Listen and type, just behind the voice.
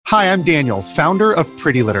Hi, I'm Daniel, founder of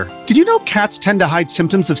Pretty Litter. Did you know cats tend to hide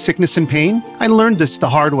symptoms of sickness and pain? I learned this the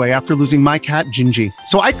hard way after losing my cat, Gingy.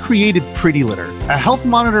 So I created Pretty Litter, a health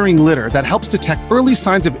monitoring litter that helps detect early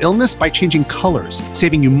signs of illness by changing colors,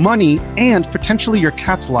 saving you money and potentially your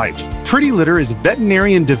cat's life. Pretty Litter is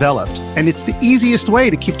veterinarian developed, and it's the easiest way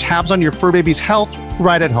to keep tabs on your fur baby's health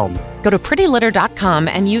right at home. Go to prettylitter.com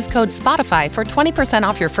and use code SPOTIFY for 20%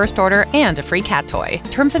 off your first order and a free cat toy.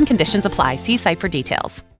 Terms and conditions apply. See site for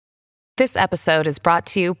details. This episode is brought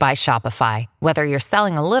to you by Shopify. Whether you're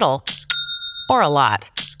selling a little or a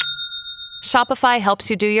lot, Shopify helps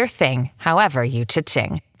you do your thing, however you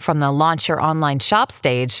cha-ching. From the launch your online shop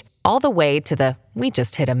stage, all the way to the we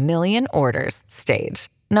just hit 1 million orders stage.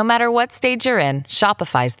 No matter what stage you're in,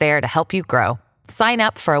 Shopify's there to help you grow. Sign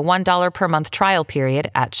up for a $1 per month trial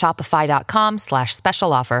period at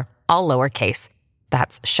shopify.com/special offer, all lowercase.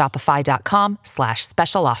 That's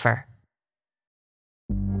shopify.com/special offer.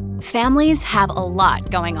 Families have a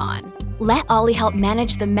lot going on. Let Ollie help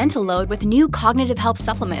manage the mental load with new cognitive health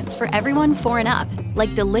supplements for everyone 4 and up,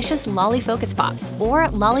 like delicious Lolly Focus Pops or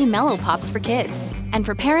Lolly Mellow Pops for kids. And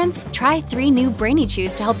for parents, try 3 new Brainy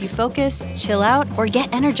Chews to help you focus, chill out, or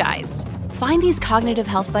get energized. Find these cognitive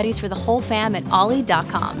health buddies for the whole fam at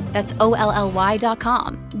ollie.com. That's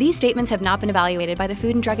OLLY.com. These statements have not been evaluated by the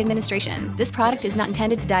Food and Drug Administration. This product is not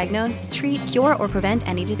intended to diagnose, treat, cure, or prevent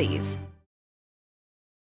any disease.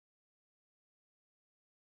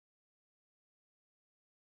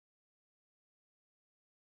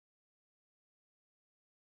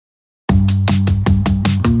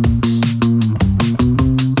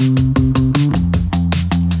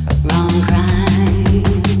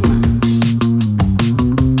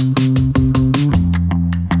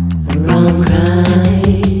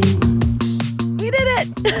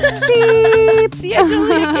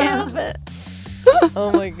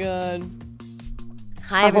 Oh my god.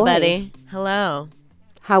 Hi everybody. Hello.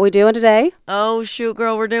 How we doing today? Oh shoot,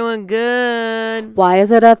 girl, we're doing good. Why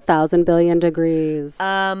is it 1,000 billion degrees?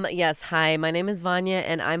 Yes, hi. My name is Vanya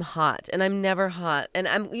and I'm hot and I'm never hot. And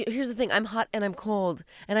here's the thing, I'm hot and I'm cold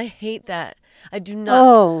and I hate that. I do not.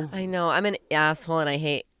 Oh. I know. I'm an asshole and I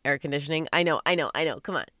hate air conditioning. I know.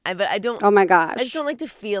 Come on. But I don't. Oh my gosh. I just don't like to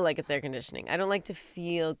feel like it's air conditioning. I don't like to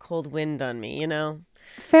feel cold wind on me, you know?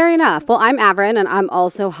 Fair enough. Well, I'm Averin, and I'm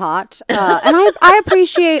also hot, and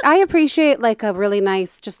I appreciate like a really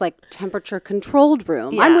nice, just like temperature controlled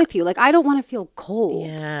room. Yeah. I'm with you. Like I don't want to feel cold.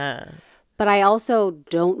 Yeah. But I also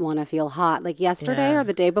don't want to feel hot. Like yesterday or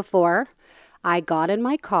the day before, I got in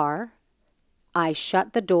my car, I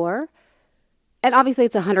shut the door, and obviously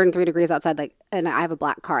it's 103 degrees outside. Like, and I have a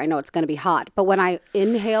black car. I know it's going to be hot. But when I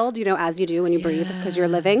inhaled, you know, as you do when you breathe because you're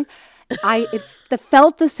living. It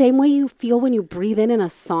felt the same way you feel when you breathe in a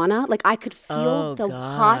sauna. Like I could feel the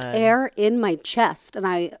hot air in my chest. And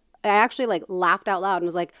I actually like laughed out loud and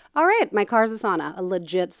was like, all right, my car's a sauna, a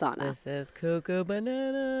legit sauna. This is cuckoo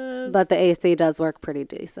bananas. But the AC does work pretty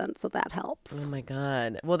decent, so that helps. Oh my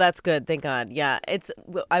God. Well, that's good. Thank God. Yeah.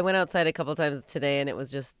 I went outside a couple times today and it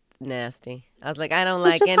was just nasty. I was like, I don't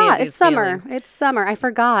like any hot. of these It's summer. feelings. It's summer. I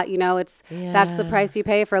forgot, you know, that's the price you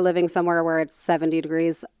pay for living somewhere where it's 70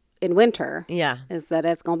 degrees in winter. Yeah. Is that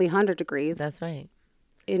it's going to be 100 degrees. That's right.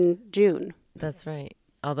 In June. That's right.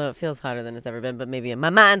 Although it feels hotter than it's ever been, but maybe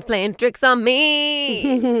my mind's playing tricks on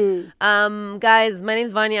me. Guys, my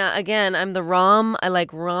name's Vanya. Again, I'm the Rom. I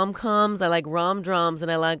like rom-coms. I like rom-drums,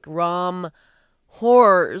 and I like rom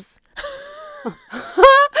horrors.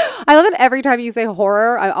 I love it every time you say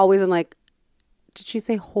horror. I always am like, did she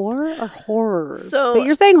say horror or horrors? But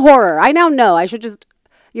you're saying horror. I now know. I should just.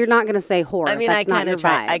 You're not going to say horror. I mean, That's not your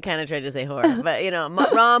vibe. I kind of tried to say horror, but you know,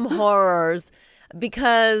 rom horrors,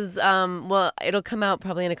 because well, it'll come out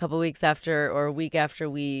probably in a couple weeks after or a week after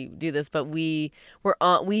we do this. But we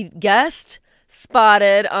guest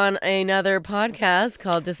spotted on another podcast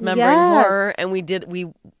called Dismembering Horror, and we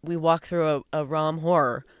walked through a rom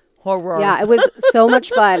horror. Yeah, it was so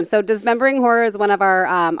much fun. So Dismembering Horror is one of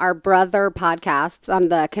our brother podcasts on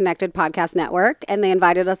the Connected Podcast Network, and they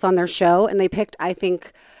invited us on their show, and they picked, I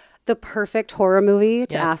think, the perfect horror movie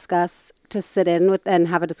to ask us to sit in with and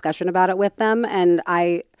have a discussion about it with them. And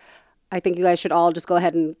I think you guys should all just go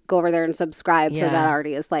ahead and go over there and subscribe. So that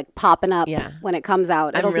already is like popping up when it comes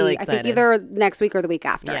out. It'll really be, excited. I think, either next week or the week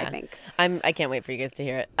after, I think. I can't wait for you guys to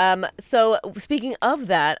hear it. So speaking of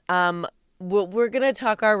that, we're going to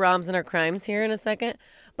talk our roms and our crimes here in a second,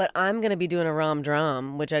 but I'm going to be doing a rom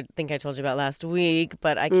drum, which I think I told you about last week,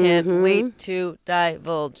 but I can't wait to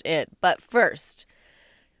divulge it. But first,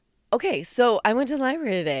 okay, so I went to the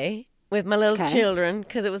library today with my little Okay. children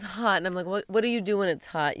because it was hot. And I'm like, what do you do when it's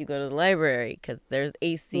hot? You go to the library because there's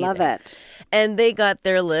AC. Love there. it. And they got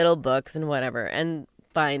their little books and whatever. And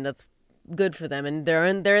fine, that's good for them. And they're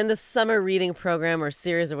in the summer reading program or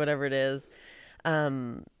series or whatever it is.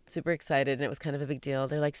 Super excited, and it was kind of a big deal.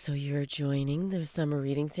 They're like, so you're joining the summer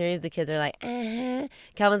reading series? The kids are like,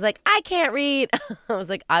 Calvin's like, I can't read. I was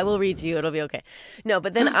like, I will read to you. It'll be okay. No,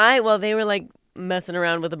 but then while they were like messing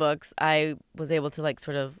around with the books, I was able to like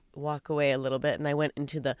sort of walk away a little bit, and I went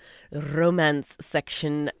into the romance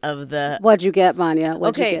section of the... What'd you get, Vanya?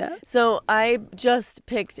 What'd you Okay, get? so I just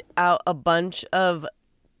picked out a bunch of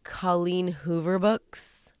Colleen Hoover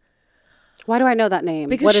books. Why do I know that name?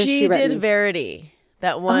 Because what has she written? did Verity.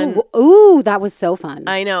 That one. Oh, ooh, that was so fun.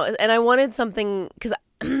 I know. And I wanted something, because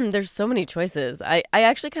there's so many choices. I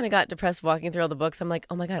actually kind of got depressed walking through all the books. I'm like,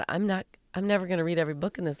 oh my God, I'm never going to read every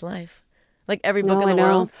book in this life. Like every book in the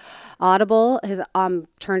world. Audible has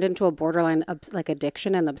turned into a borderline like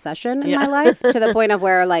addiction and obsession in my life, to the point of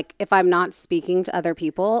where like if I'm not speaking to other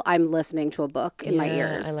people, I'm listening to a book in my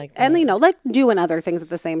ears. I like And that. you know, like doing other things at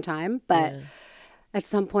the same time. But at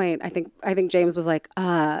some point, I think James was like,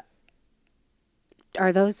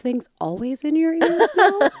 are those things always in your ears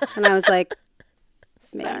now? And I was like,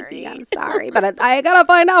 maybe, I'm sorry, but I gotta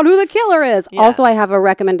find out who the killer is. Yeah. Also, I have a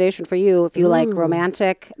recommendation for you if you like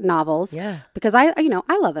romantic novels. Yeah. Because I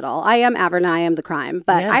love it all. I am Average and I am the crime,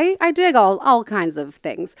 but Yes. I dig all kinds of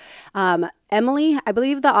things. Emily, I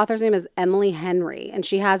believe the author's name is Emily Henry, and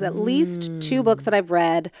she has at least 2 books that I've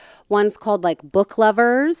read. One's called like Book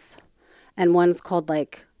Lovers, and one's called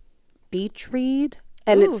like Beach Read.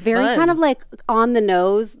 And Ooh, it's very fun. kind of like on the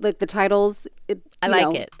nose, like the titles. I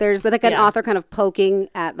like it. There's like an Yeah. author kind of poking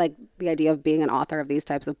at like the idea of being an author of these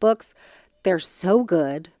types of books. They're so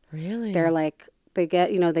good. Really? They're like, they get,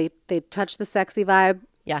 they touch the sexy vibe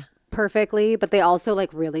Yeah. perfectly, but they also like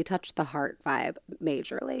really touch the heart vibe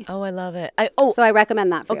majorly. Oh, I love it. So I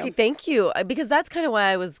recommend that for Okay, you. thank you. Because that's kind of why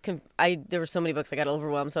I was. There were so many books I got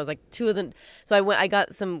overwhelmed. So I was like 2 of them. So I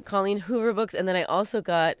got some Colleen Hoover books, and then I also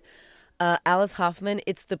got Alice Hoffman.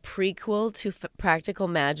 It's the prequel to Practical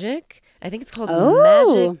Magic. I think it's called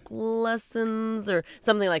Magic Lessons or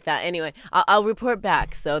something like that. Anyway, I'll report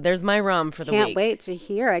back. So there's my rum for the week. Can't wait to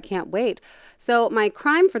hear. I can't wait. So my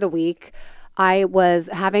crime for the week, I was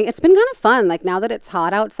having, it's been kind of fun. Like now that it's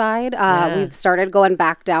hot outside, we've started going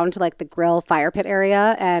back down to like the grill fire pit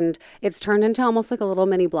area, and it's turned into almost like a little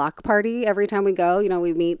mini block party every time we go. You know,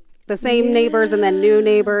 we meet the same neighbors and then new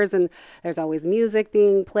neighbors, and there's always music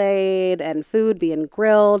being played and food being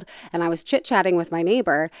grilled. And I was chit-chatting with my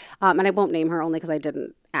neighbor, and I won't name her only because I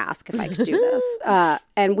didn't ask if I could do this.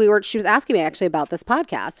 And she was asking me actually about this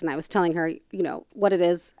podcast, and I was telling her, you know, what it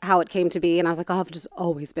is, how it came to be. And I was like, oh, I've just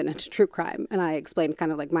always been into true crime. And I explained kind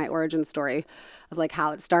of like my origin story of like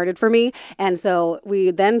how it started for me. And so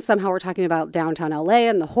we then somehow were talking about downtown LA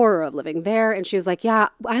and the horror of living there. And she was like, yeah,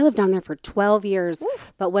 I lived down there for 12 years.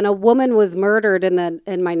 But when a woman was murdered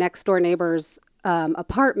in my next door neighbor's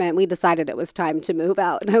apartment, we decided it was time to move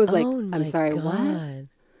out. And I was like, I'm sorry, what?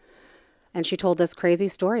 And she told this crazy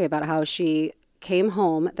story about how she came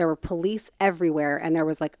home. There were police everywhere, and there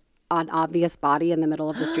was like an obvious body in the middle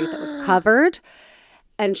of the street that was covered.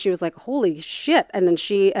 And she was like, holy shit. And then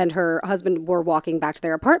she and her husband were walking back to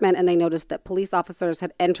their apartment, and they noticed that police officers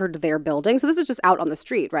had entered their building. So this is just out on the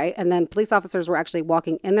street, right? And then police officers were actually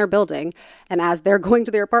walking in their building. And as they're going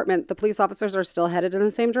to their apartment, the police officers are still headed in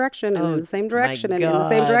the same direction and in the same direction and in the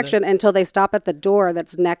same direction until they stop at the door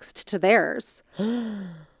that's next to theirs.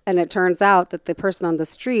 And it turns out that the person on the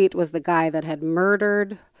street was the guy that had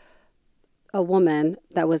murdered a woman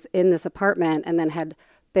that was in this apartment and then had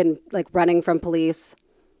been like running from police,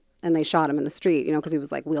 and they shot him in the street, you know, because he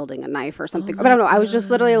was like wielding a knife or something. But I don't know. I was just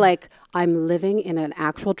literally like, I'm living in an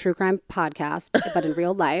actual true crime podcast, but in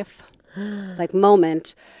real life, like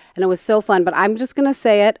moment. And it was so fun. But I'm just going to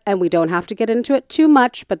say it, and we don't have to get into it too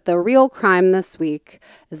much. But the real crime this week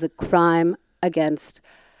is a crime against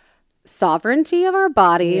sovereignty of our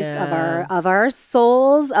bodies, of our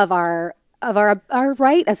souls, of our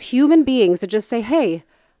right as human beings to just say, hey,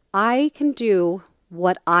 I can do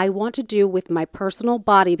what I want to do with my personal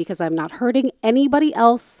body because I'm not hurting anybody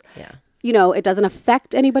else. Yeah. You know, it doesn't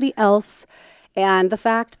affect anybody else. And the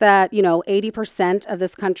fact that, you know, 80% of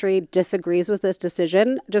this country disagrees with this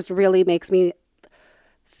decision just really makes me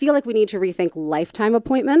feel like we need to rethink lifetime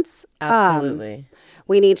appointments. Absolutely.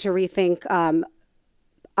 We need to rethink,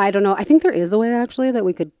 I don't know. I think there is a way actually that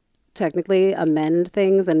we could technically amend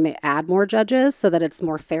things and add more judges so that it's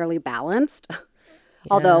more fairly balanced.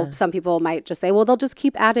 Although some people might just say, well, they'll just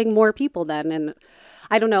keep adding more people then. And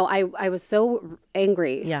I don't know. I was so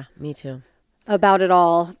angry. Yeah, me too. about it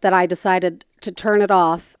all that I decided to turn it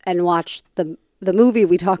off and watch the movie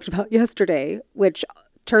we talked about yesterday, which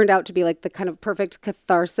turned out to be like the kind of perfect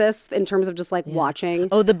catharsis in terms of just like watching.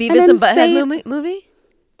 Oh, the Beavis and Butthead movie?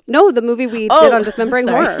 No, the movie we did on Dismembering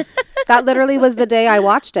Horror. That literally was the day I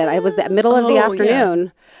watched it. It was the middle of the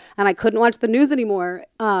afternoon, and I couldn't watch the news anymore.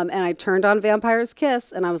 And I turned on Vampire's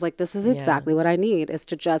Kiss, and I was like, this is exactly what I need, is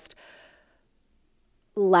to just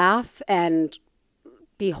laugh and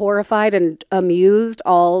be horrified and amused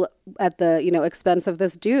all at the, expense of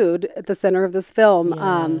this dude at the center of this film.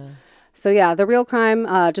 So The Real Crime,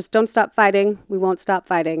 just don't stop fighting. We won't stop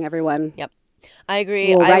fighting, everyone. Yep. I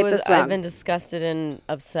agree. I've been disgusted and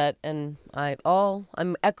upset, and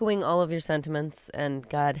I'm echoing all of your sentiments, and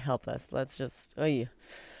God help us. Let's just,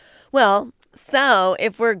 Well, so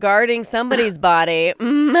if we're guarding somebody's body,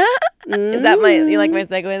 is that you like my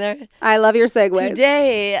segue there? I love your segue.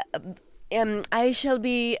 Today, I shall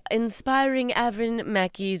be inspiring Avrin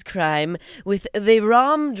Mackey's crime with the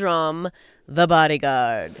rom-drum, The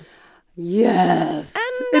Bodyguard. Yes.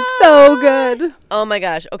 And, it's so good. Oh my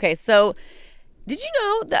gosh. Okay, so did you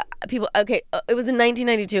know that people, it was in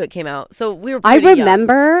 1992 it came out. So we were pretty young. I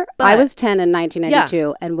remember I was 10 in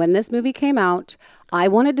 1992. And when this movie came out, I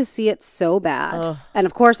wanted to see it so bad. And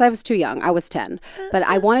of course I was too young. I was 10. But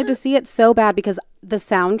I wanted to see it so bad because the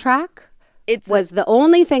soundtrack was the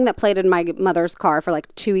only thing that played in my mother's car for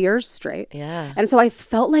like 2 years straight. Yeah. And so I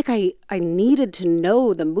felt like I needed to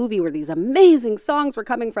know the movie where these amazing songs were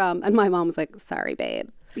coming from. And my mom was like, sorry, babe.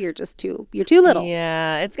 You're too little.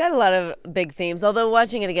 Yeah, it's got a lot of big themes. Although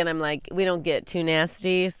watching it again, I'm like, we don't get too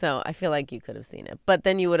nasty. So I feel like you could have seen it. But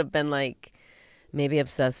then you would have been like maybe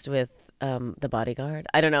obsessed with The Bodyguard.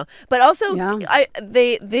 I don't know. But also,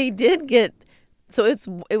 they did get... So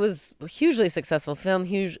it was a hugely successful film,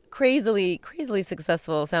 crazily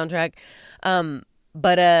successful soundtrack.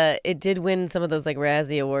 But it did win some of those like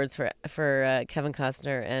Razzie Awards for Kevin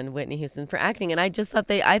Costner and Whitney Houston for acting. And I thought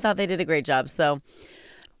they did a great job. So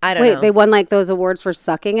I don't know. Wait, they won like those awards for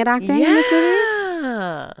sucking at acting in this movie?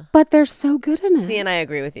 But they're so good in it. See, and I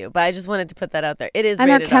agree with you. But I just wanted to put that out there. It is and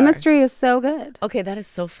rated our chemistry is so good. Okay, that is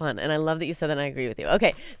so fun. And I love that you said that, and I agree with you.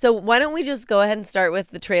 Okay, so why don't we just go ahead and start with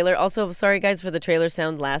the trailer. Also, sorry guys for the trailer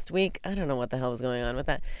sound last week. I don't know what the hell was going on with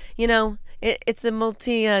that. It's a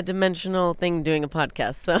multi-dimensional thing doing a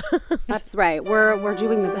podcast. So That's right. We're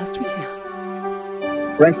doing the best we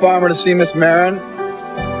can. Frank Farmer to see Miss Marin.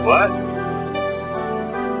 What?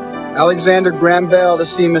 Alexander Graham Bell to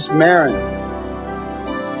see Miss Marin.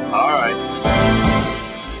 All right.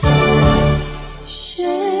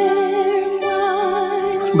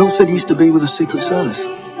 Bill said he used to be with the Secret Service.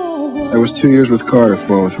 I was 2 years with Carter,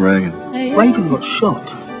 4 with Reagan. Reagan got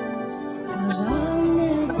shot.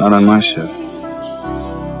 Not on my ship.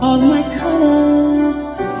 Honey,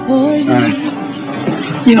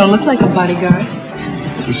 You don't look like a bodyguard.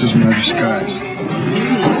 this is my disguise.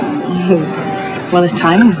 Well, his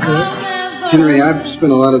timing's good. Henry, I've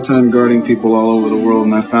spent a lot of time guarding people all over the world,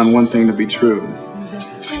 and I found one thing to be true.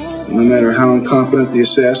 No matter how incompetent the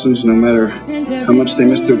assassins, no matter how much they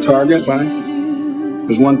miss their target,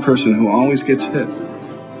 there's one person who always gets hit.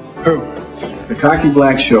 Who? The cocky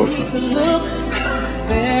black chauffeur.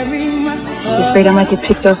 You afraid I might get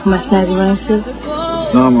picked up for my snazzy running suit?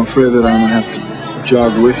 No, I'm afraid that I'm gonna have to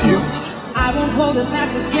jog with you.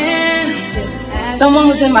 Someone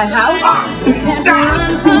was in my house?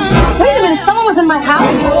 Wait a minute, someone was in my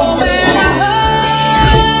house?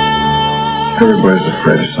 Everybody's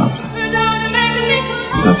afraid of something.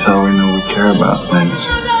 That's how we know we care about things.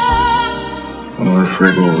 When we're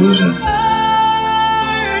afraid we'll lose it.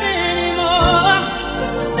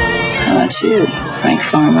 How about you, Frank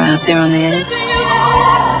Farmer, out there on the edge?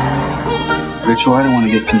 Rachel, I don't want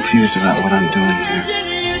to get confused about what I'm doing here.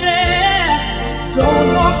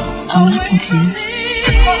 I'm not confused.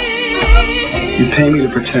 You pay me to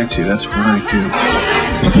protect you. That's what I do.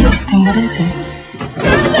 Then what is it?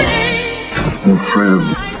 I'm afraid of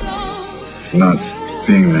not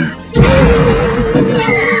being there.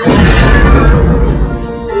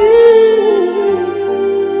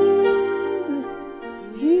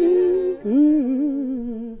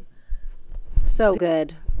 So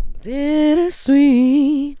good.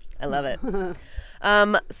 Bittersweet. I love it.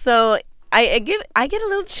 So I get a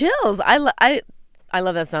little chills. I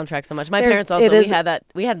love that soundtrack so much. My parents also,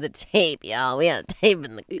 we had the tape, y'all. We had a tape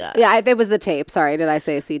in the car. Yeah, it was the tape. Sorry, did I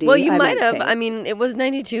say CD? Well, you might have. Tape. I mean, it was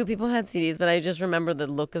 92. People had CDs, but I just remember the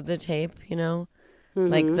look of the tape,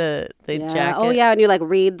 like the jacket. Oh, yeah, and you like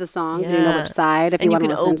read the songs and you know which side if you want to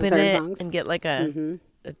listen to certain songs. And get like a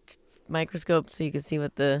microscope so you can see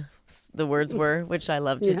what the the words were, which I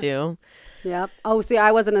love to do. Yep. Oh, see,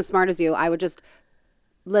 I wasn't as smart as you. I would just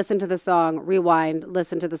listen to the song, rewind,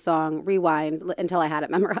 listen to the song, rewind until I had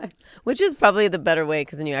it memorized. Which is probably the better way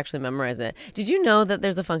because then you actually memorize it. Did you know that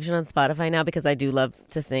there's a function on Spotify now? Because I do love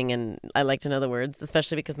to sing and I like to know the words,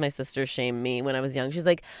 especially because my sister shamed me when I was young. She's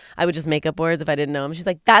like, I would just make up words if I didn't know them. She's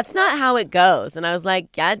like, that's not how it goes. And I was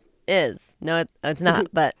like, yeah, it is. No, it's not.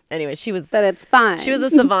 But anyway, But it's fine. She was a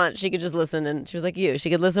savant. She could just listen, and she was like you. She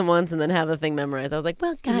could listen once and then have the thing memorized. I was like,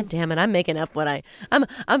 well, god damn it, I'm making up what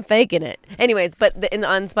I'm faking it. Anyways, but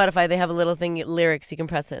on Spotify they have a little thing, lyrics. You can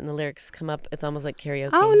press it, and the lyrics come up. It's almost like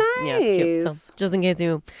karaoke. Oh, nice. Yeah, it's cute. So just in case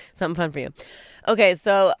something fun for you. Okay,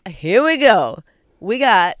 so here we go. We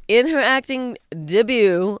got, in her acting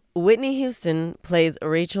debut, Whitney Houston plays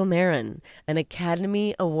Rachel Marin, an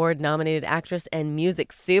Academy Award-nominated actress and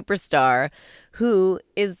music superstar who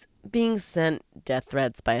is being sent death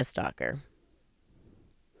threats by a stalker.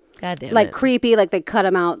 God damn like it. creepy, like they cut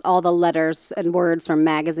them out all the letters and words from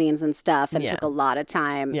magazines and stuff and Yeah. took a lot of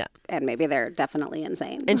time. Yeah. And maybe they're definitely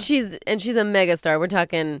insane. And she's a megastar. We're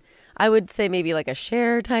talking, I would say maybe like a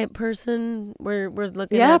Cher type person. We're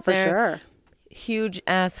looking yeah, at for there. sure. Huge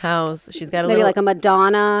ass house. She's got a Maybe little, like a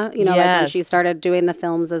Madonna, like when Yes. she started doing the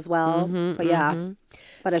films as well. But yeah,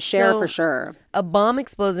 but a Cher So- for sure. A bomb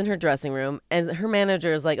explodes in her dressing room, and her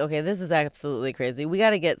manager is like, okay, this is absolutely crazy. We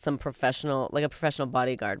got to get a professional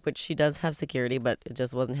bodyguard, which she does have security, but it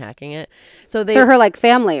just wasn't hacking it. So They're her like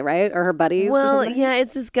family, right? Or her buddies or well, something? yeah,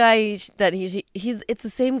 it's this guy that it's the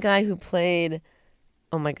same guy who played,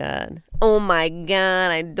 oh my God,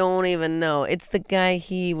 I don't even know. It's the guy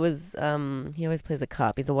he always plays a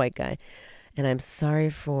cop. He's a white guy. And I'm sorry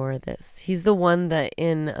for this. He's the one that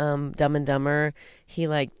in Dumb and Dumber, he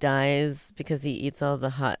like dies because he eats all the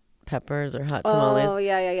hot peppers or hot tamales. Oh,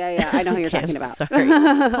 yeah. I know who you're talking about. Sorry.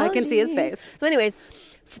 I can see his face. So anyways,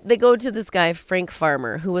 they go to this guy, Frank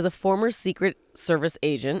Farmer, who was a former Secret Service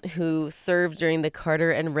agent who served during the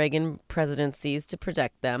Carter and Reagan presidencies to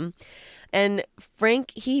protect them. And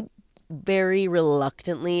Frank, he very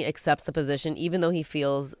reluctantly accepts the position, even though he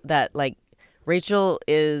feels that like Rachel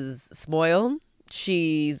is spoiled.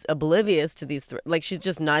 She's oblivious to these like she's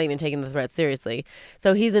just not even taking the threat seriously.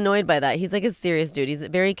 So he's annoyed by that. He's like a serious dude. He's a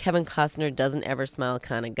very Kevin Costner doesn't ever smile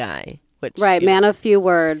kind of guy. Which, Right, man of few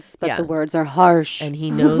words, but the words are harsh. And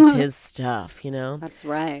he knows his stuff, That's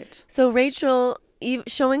right. So Rachel,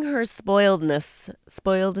 showing her spoiledness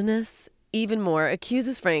even more,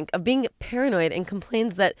 accuses Frank of being paranoid and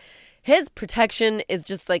complains that his protection is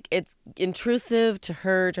just like, it's intrusive to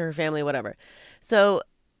her family, whatever. So,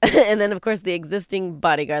 and then of course the existing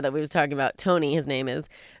bodyguard that we was talking about, Tony, his name is,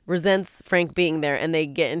 resents Frank being there, and they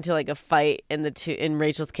get into like a fight in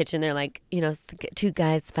Rachel's kitchen. They're like, two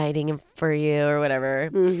guys fighting for you or whatever.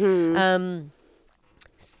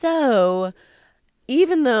 So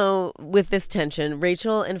even though with this tension,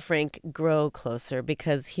 Rachel and Frank grow closer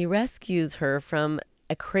because he rescues her from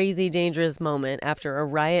a crazy, dangerous moment after a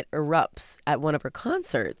riot erupts at one of her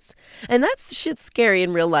concerts. And that's shit's scary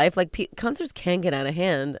in real life. Like, concerts can get out of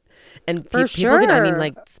hand. And For people get, I mean, sure.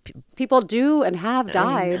 like... People do and have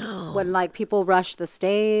died know. when, like, people rush the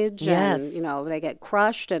stage Yes. and, they get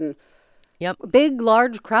crushed and... Yep. Big,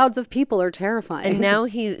 large crowds of people are terrifying. And now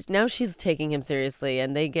she's taking him seriously,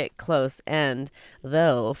 and they get close. And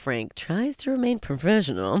though Frank tries to remain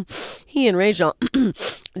professional, he and Rachel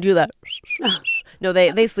do that. No,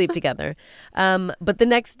 they sleep together. But the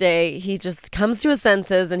next day, he just comes to his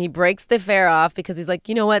senses and he breaks the affair off because he's like,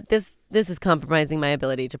 you know what, this is compromising my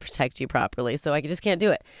ability to protect you properly, so I just can't do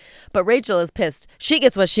it. But Rachel is pissed. She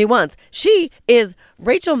gets what she wants. She is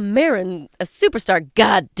Rachel Marin, a superstar.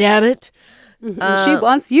 God damn it. She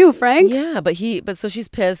wants you, Frank. Yeah, but so she's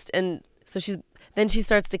pissed, and so she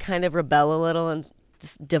starts to kind of rebel a little and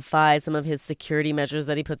just defy some of his security measures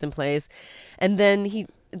that he puts in place, and then he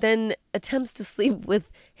attempts to sleep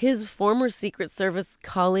with his former Secret Service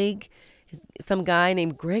colleague, some guy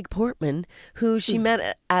named Greg Portman, who she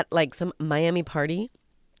met at like some Miami party.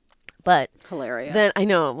 But Hilarious. Then I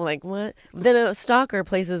know, like, what? Then a stalker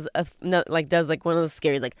does like one of those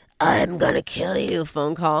scary, like, I'm gonna kill you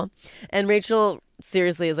phone call. And Rachel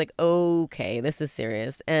seriously is like, okay, this is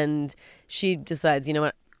serious. And she decides, you know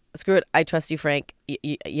what? Screw it. I trust you, Frank.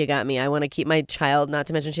 You got me. I want to keep my child, not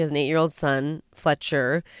to mention she has an 8-year-old son,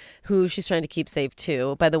 Fletcher, who she's trying to keep safe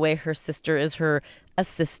too. By the way, her sister is her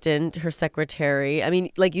assistant, her secretary. I mean,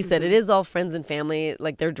 like you said, it is all friends and family.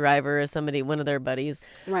 Like their driver is one of their buddies.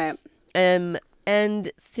 Right.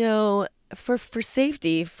 And so for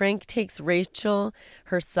safety, Frank takes Rachel,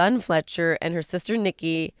 her son Fletcher, and her sister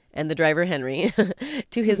Nikki, and the driver Henry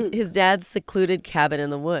to his dad's secluded cabin in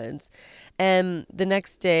the woods. And the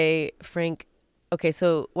next day, Frank. Okay,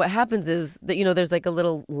 so what happens is that, there's like a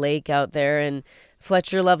little lake out there, and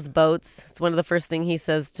Fletcher loves boats. It's one of the first thing he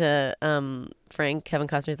says to Frank, Kevin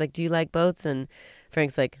Costner. He's like, "Do you like boats?" And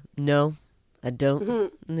Frank's like, "No, I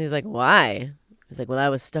don't." And he's like, "Why?" He's like, "Well, I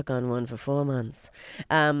was stuck on one for 4 months."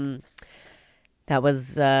 That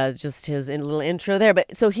was just his little intro there.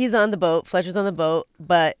 But so he's on the boat. Fletcher's on the boat.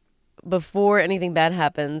 But before anything bad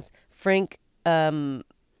happens, Frank...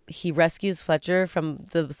 he rescues Fletcher from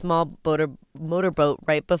the small motorboat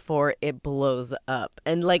right before it blows up.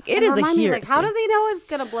 And like it is a hero. Like, how does he know it's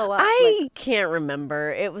gonna blow up? I can't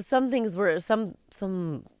remember. It was some things where some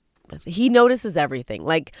he notices everything.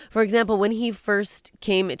 Like, for example, when he first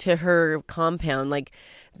came to her compound, like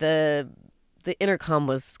the intercom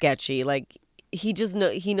was sketchy. Like he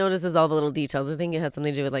notices all the little details. I think it had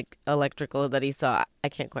something to do with like electrical that he saw. I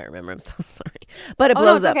can't quite remember. I'm so sorry. But it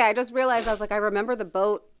blows up. Okay. I just realized I was like, I remember the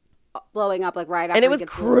boat blowing up like right after, and it was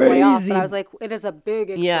crazy. Way off, but I was like, it is a big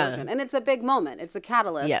explosion, and it's a big moment. It's a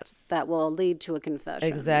catalyst that will lead to a confession.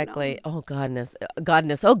 Exactly. Oh godness.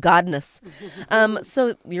 Oh godness.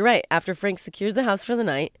 So you're right. After Frank secures the house for the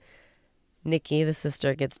night, Nikki, the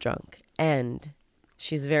sister, gets drunk, and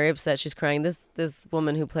she's very upset. She's crying. This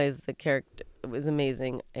woman who plays the character was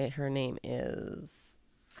amazing. Her name is.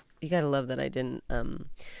 You gotta love that I didn't.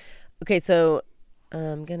 Okay, so.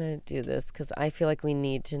 I'm going to do this because I feel like we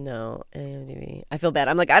need to know IMDb. I feel bad.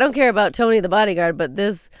 I'm like, I don't care about Tony the bodyguard, but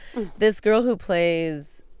this girl who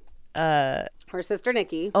plays... her sister,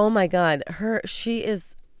 Nikki. Oh, my God. She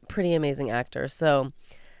is a pretty amazing actor. So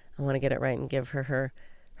I want to get it right and give her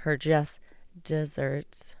just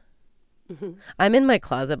desserts. I'm in my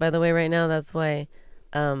closet, by the way, right now. That's why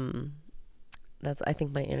I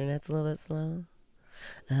think my internet's a little bit slow.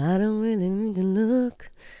 I don't really need to look...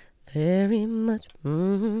 very much.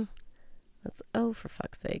 That's for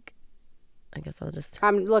fuck's sake. I guess I'll just.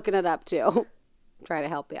 I'm looking it up too. Try to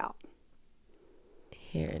help you out.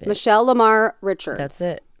 Here it is. Michelle Lamar Richards. That's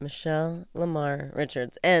it. Michelle Lamar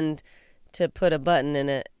Richards. And to put a button in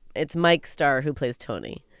it, it's Mike Starr who plays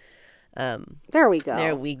Tony. There we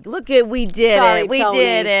go. We did sorry, it. We Tony.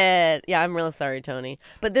 did it. Yeah, I'm real sorry, Tony.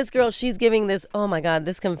 But this girl, she's giving this. Oh my God,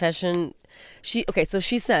 this confession. So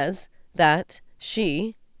she says that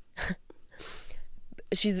she's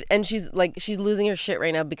losing her shit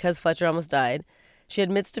right now because Fletcher almost died. She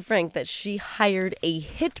admits to Frank that she hired a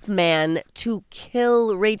hitman to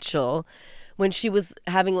kill Rachel when she was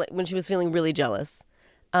feeling really jealous.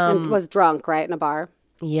 And was drunk, right, in a bar.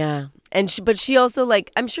 Yeah. And she also,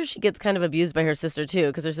 like, I'm sure she gets kind of abused by her sister too,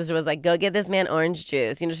 because her sister was like, "Go get this man orange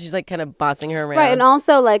juice." She's like kind of bossing her around. Right, and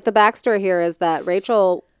also like the backstory here is that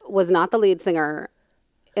Rachel was not the lead singer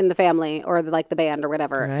in the family or like the band or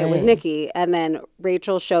whatever. Right. It was Nikki, and then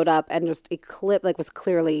Rachel showed up and just was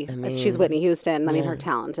clearly, she's Whitney Houston. I mean, her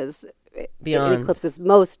talent is beyond. It eclipses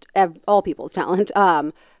all people's talent.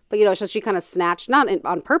 But so she kind of snatched, not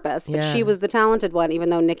on purpose, but she was the talented one, even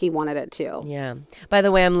though Nikki wanted it too. Yeah. By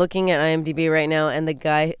the way, I'm looking at IMDb right now, and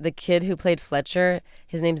the kid who played Fletcher,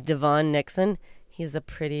 his name's Devon Nixon. He's a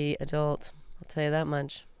pretty adult. I'll tell you that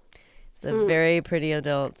much. He's a very pretty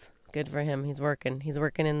adult. Good for him. He's working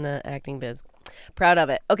in the acting biz. Proud of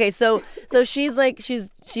it. Okay, so she's like she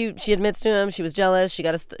admits to him she was jealous. She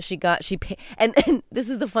paid, and this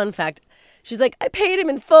is the fun fact. She's like, I paid him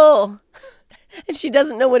in full, and she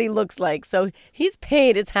doesn't know what he looks like. So he's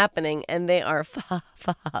paid. It's happening, and they are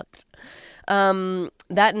fucked.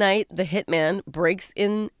 That night, the hitman breaks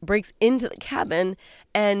into the cabin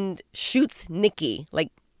and shoots Nikki,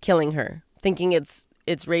 like killing her, thinking it's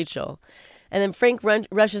Rachel. And then Frank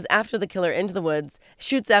rushes after the killer into the woods,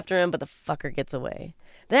 shoots after him, but the fucker gets away.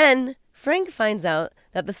 Then Frank finds out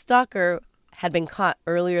that the stalker had been caught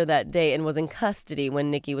earlier that day and was in custody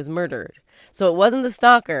when Nikki was murdered. So it wasn't the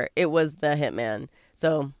stalker, it was the hitman.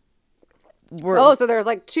 So so there's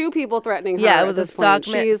like two people threatening her. Yeah, it was a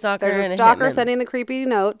stalker. There's a stalker sending the creepy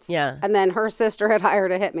notes. Yeah. And then her sister had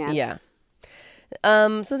hired a hitman. Yeah.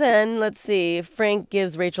 So then, let's see. Frank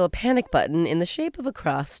gives Rachel a panic button in the shape of a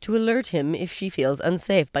cross to alert him if she feels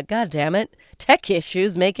unsafe. But goddammit, tech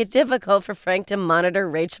issues make it difficult for Frank to monitor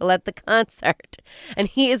Rachel at the concert. And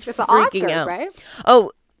he is freaking out. It's the Oscars, right?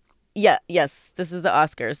 Oh, yeah, yes. This is the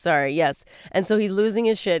Oscars. Sorry, yes. And so he's losing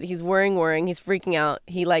his shit. He's worrying. He's freaking out.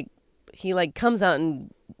 He comes out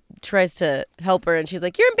and tries to help her. And she's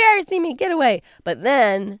like, "You're embarrassing me. Get away." But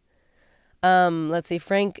then, let's see.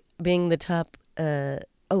 Frank being the top...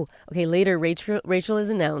 Later, Rachel is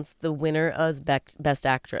announced the winner as Best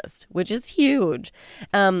Actress, which is huge.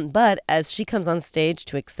 But as she comes on stage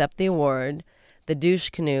to accept the award, The douche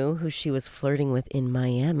canoe, who she was flirting with in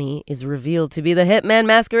Miami, is revealed to be the hitman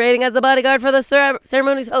masquerading as the bodyguard for the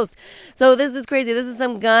ceremony's host. So this is crazy. This is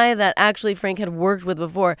some guy that actually Frank had worked with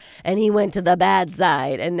before, and he went to the bad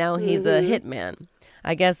side, and now he's a hitman.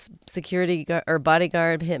 I guess security or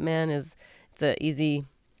bodyguard hitman it's a easy.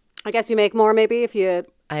 I guess you make more maybe if you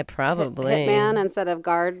probably hitman instead of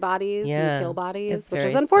guard bodies Yeah, and kill bodies, it's which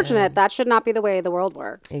very is unfortunate. sad. That should not be the way the world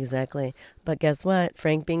works. Exactly. But guess what?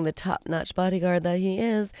 Frank, being the top-notch bodyguard that he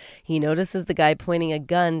is, he notices the guy pointing a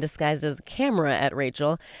gun disguised as a camera at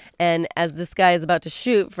Rachel. And as this guy is about to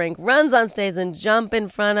shoot, Frank runs on stage and jumps in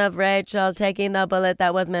front of Rachel, taking the bullet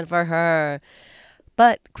that was meant for her.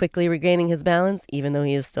 But quickly regaining his balance, even though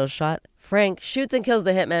he is still shot, Frank shoots and kills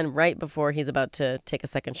the hitman right before he's about to take a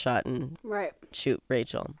second shot and shoot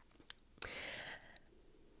Rachel.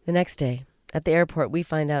 The next day, at the airport, we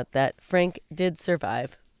find out that Frank did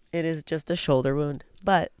survive. It is just a shoulder wound,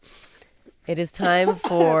 but it is time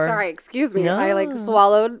for... Sorry, excuse me. No. I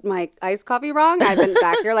swallowed my iced coffee wrong. I've been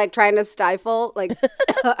back here trying to stifle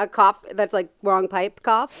a cough that's wrong pipe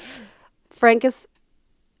cough. Frank is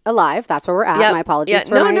alive. That's where we're at. Yep. My apologies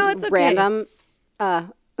for my it's okay. random...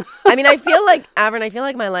 I mean, I feel like, Avern, I feel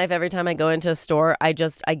like my life, every time I go into a store, I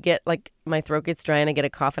get my throat gets dry and I get a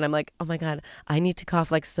cough and I'm like, oh my God, I need to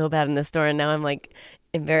cough so bad in this store. And now I'm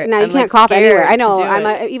embarrassed. Now you can't cough anywhere. I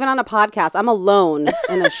know. Even on a podcast, I'm alone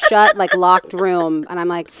in a shut, locked room. And I'm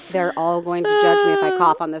like, they're all going to judge me if I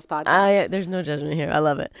cough on this podcast. There's no judgment here. I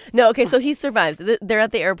love it. No, okay, so he survives. They're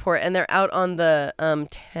at the airport and they're out on the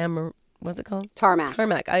what's it called?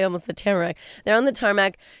 Tarmac. I almost said tamarack. They're on the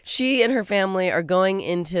tarmac. She and her family are going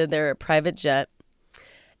into their private jet.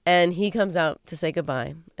 And he comes out to say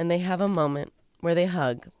goodbye. And they have a moment where they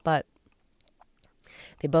hug. But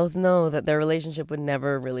they both know that their relationship would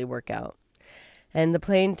never really work out. And the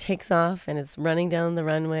plane takes off and is running down the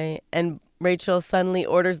runway. And Rachel suddenly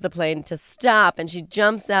orders the plane to stop. And she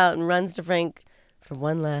jumps out and runs to Frank for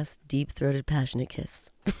one last deep-throated, passionate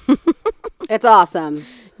kiss. It's awesome.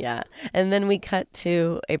 Yeah. And then we cut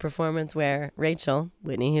to a performance where Rachel,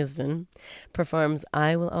 Whitney Houston, performs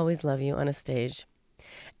I Will Always Love You on a stage.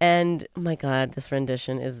 And my God, this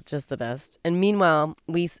rendition is just the best. And meanwhile,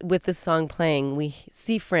 with this song playing, we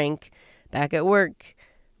see Frank back at work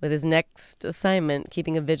with his next assignment,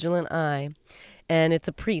 keeping a vigilant eye. And it's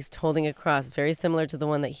a priest holding a cross, very similar to the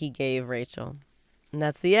one that he gave Rachel. And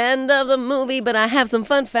that's the end of the movie, but I have some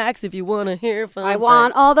fun facts if you want to hear fun facts. I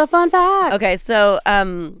want all the fun facts. Okay, so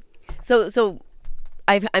I'm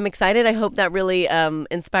excited. I hope that really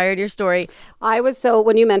inspired your story.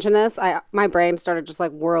 When you mentioned this, my brain started just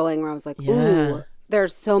whirling where I was like, ooh,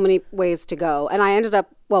 there's so many ways to go. And I ended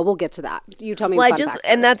up, we'll get to that. You tell me fun facts first.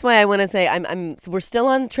 And that's why I want to say we're still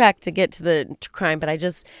on track to get to the crime, but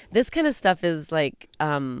this kind of stuff is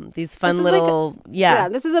these fun little,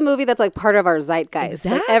 this is a movie that's part of our zeitgeist.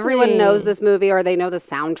 Exactly. Everyone knows this movie or they know the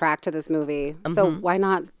soundtrack to this movie. So why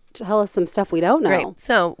not tell us some stuff we don't know? Great.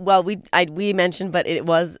 So, we mentioned, but it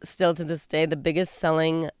was still to this day the biggest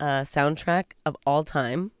selling soundtrack of all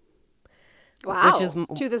time. Wow. Which is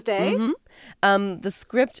to this day? Mm-hmm. The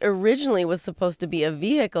script originally was supposed to be a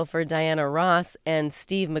vehicle for Diana Ross and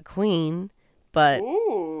Steve McQueen, but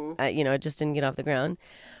it just didn't get off the ground.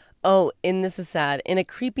 Oh, and this is sad. In A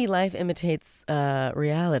Creepy Life Imitates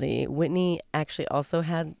Reality, Whitney actually also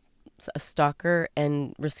had a stalker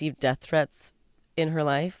and received death threats in her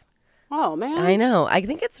life. Oh, man. I know. I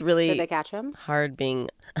think it's really Did they catch him? hard being...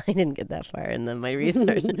 I didn't get that far in my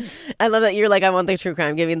research. I love that you're like, I want the true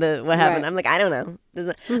crime. Give me what happened. Right. I'm like, I don't know.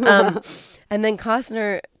 And then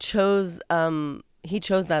Costner chose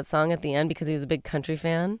that song at the end because he was a big country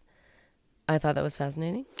fan. I thought that was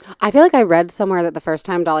fascinating. I feel like I read somewhere that the first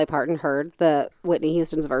time Dolly Parton heard the Whitney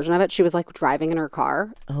Houston's version of it, she was driving in her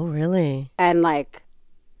car. Oh, really? And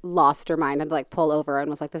lost her mind and pull over and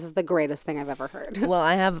was like, this is the greatest thing I've ever heard. Well,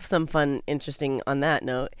 I have some fun, interesting on that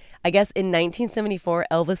note. I guess in 1974,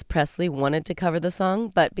 Elvis Presley wanted to cover the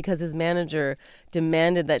song, but because his manager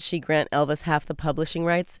demanded that she grant Elvis half the publishing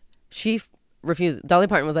rights, she refused. Dolly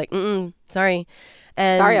Parton was like, sorry.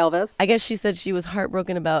 And sorry, Elvis. I guess she said she was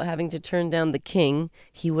heartbroken about having to turn down the king.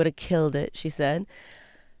 He would have killed it, she said.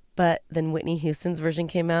 But then Whitney Houston's version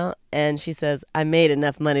came out, and she says, I made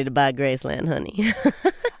enough money to buy Graceland, honey.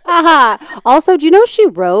 Also, do you know she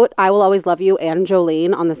wrote I Will Always Love You and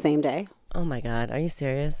Jolene on the same day? Oh, my God. Are you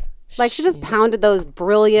serious? She just pounded those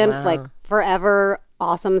brilliant, forever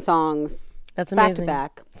awesome songs. That's amazing.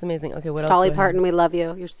 Back to back. It's amazing. Okay, what else? Dolly Parton, we love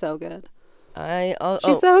you. You're so good.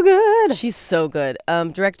 She's so good. She's so good.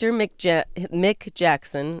 Director Mick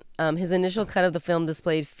Jackson, his initial cut of the film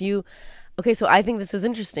displayed few... Okay, so I think this is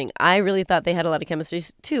interesting. I really thought they had a lot of chemistry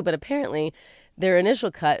too, but apparently their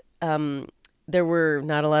initial cut, there were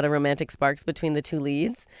not a lot of romantic sparks between the two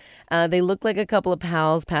leads. They looked like a couple of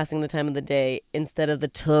pals passing the time of the day instead of the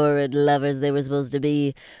torrid lovers they were supposed to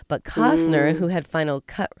be. But Costner, who had final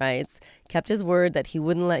cut rights, kept his word that he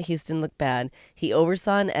wouldn't let Houston look bad. He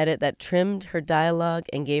oversaw an edit that trimmed her dialogue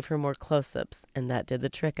and gave her more close-ups, and that did the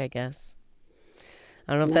trick, I guess.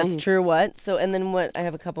 I don't know if that's true or what. So, and then I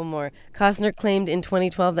have a couple more. Costner claimed in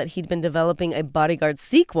 2012 that he'd been developing a Bodyguard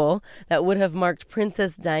sequel that would have marked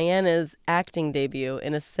Princess Diana's acting debut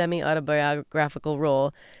in a semi-autobiographical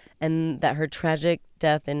role, and that her tragic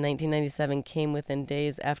death in 1997 came within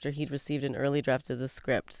days after he'd received an early draft of the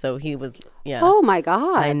script. So he was, Oh my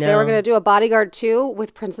God. I know. They were going to do a Bodyguard 2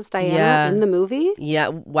 with Princess Diana in the movie? Yeah,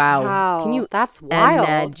 wow. Can you that's wild.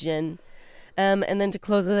 imagine? And then to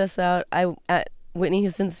close this out, at Whitney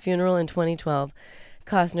Houston's funeral in 2012,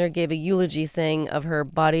 Costner gave a eulogy saying of her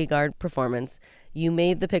Bodyguard performance, "You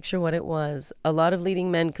made the picture what it was. A lot of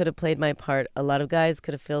leading men could have played my part. A lot of guys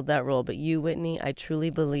could have filled that role. But you, Whitney, I truly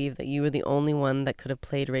believe that you were the only one that could have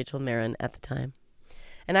played Rachel Marin at the time."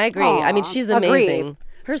 And I agree. I mean, she's amazing.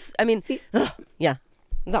 Yeah.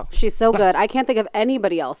 No. She's so good. I can't think of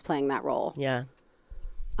anybody else playing that role. Yeah.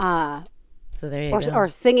 So there you go. Or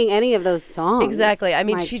singing any of those songs. Exactly. I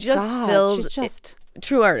mean, she just filled. She's just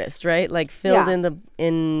true artist, right? Like filled in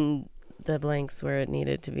the blanks where it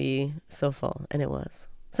needed to be so full, and it was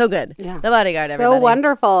so good. Yeah. The Bodyguard, everybody. So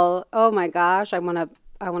wonderful. Oh my gosh, I want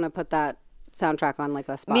to put that soundtrack on like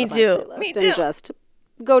a Spotify Me too. playlist Me too. and just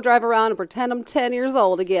go drive around and pretend I'm 10 years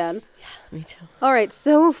old again. Yeah, me too. All right,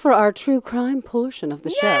 so for our true crime portion of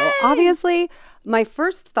the show, obviously, my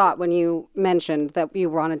first thought when you mentioned that you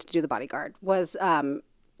wanted to do The Bodyguard was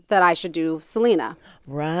that I should do Selena.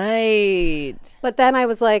 Right. But then I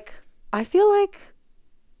was like, I feel like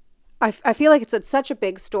it's such a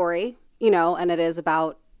big story, and it is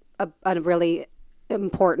about a really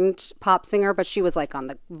important pop singer, but she was like on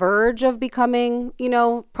the verge of becoming,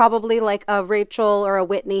 probably like a Rachel or a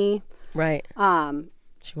Whitney. Right.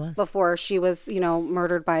 She was. Before she was,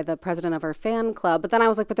 murdered by the president of her fan club. But then I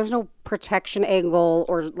was like, but there's no protection angle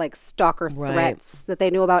or like stalker threats that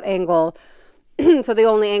they knew about angle. So the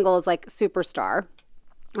only angle is like superstar.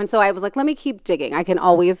 And so I was like, let me keep digging. I can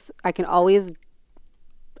always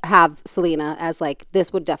have Selena as like,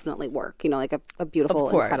 this would definitely work, like a beautiful,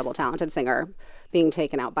 incredible, talented singer being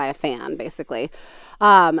taken out by a fan, basically.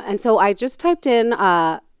 And so I just typed in,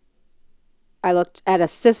 I looked at a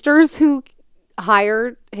sisters who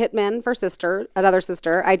hired hitmen for another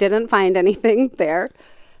sister. I didn't find anything there.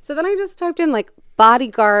 So then I just typed in like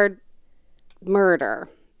Bodyguard murder,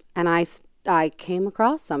 and I came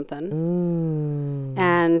across something.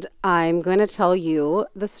 And I'm going to tell you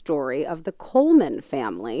the story of the Coleman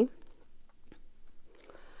family.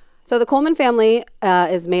 So the Coleman family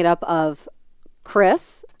is made up of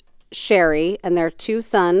Chris, Sherry, and their two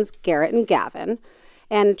sons, Garrett and Gavin.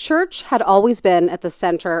 And church had always been at the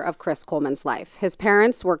center of Chris Coleman's life. His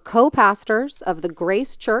parents were co-pastors of the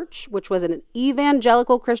Grace Church, which was an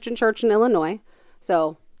evangelical Christian church in Illinois.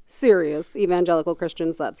 So serious evangelical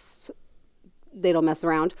Christians, they don't mess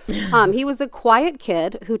around. He was a quiet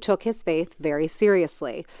kid who took his faith very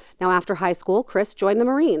seriously. Now, after high school, Chris joined the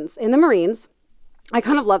Marines. In the Marines, I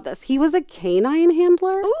kind of love this. He was a canine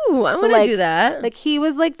handler. Ooh, I want to do that. Like, he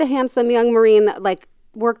was like the handsome young Marine that like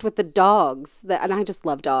worked with the dogs. And I just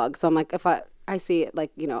love dogs. So I'm like, if I see it,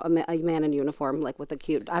 like, a man in uniform, like with a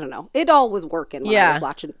cute, I don't know. It all was working when I was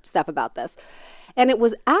watching stuff about this. And it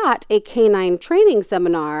was at a canine training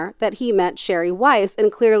seminar that he met Sherry Weiss.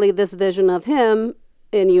 And clearly this vision of him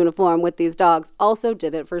in uniform with these dogs also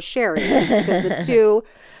did it for Sherry. Because the two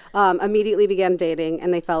immediately began dating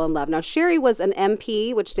and they fell in love. Now, Sherry was an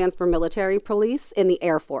MP, which stands for military police, in the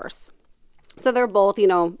Air Force. So they're both,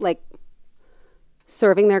 like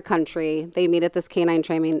serving their country. They meet at this canine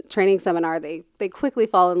training seminar. They quickly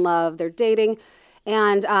fall in love. They're dating.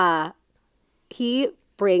 And he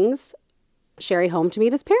brings Sherry home to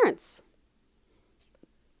meet his parents,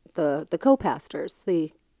 the co-pastors,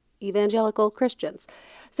 the evangelical Christians.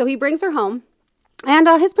 So he brings her home, and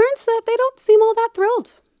his parents, they don't seem all that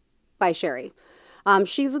thrilled by Sherry.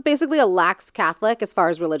 She's basically a lax Catholic as far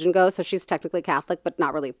as religion goes, so she's technically Catholic, but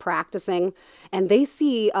not really practicing. And they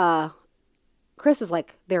see Chris is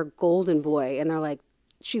like their golden boy, and they're like,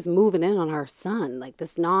 she's moving in on our son, like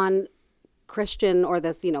this non-Christian or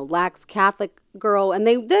this, lax Catholic girl, and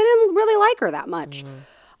they didn't really like her that much.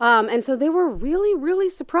 And so they were really, really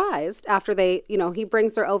surprised after he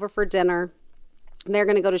brings her over for dinner. They're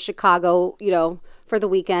going to go to Chicago, for the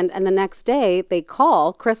weekend. And the next day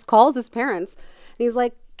Chris calls his parents, and he's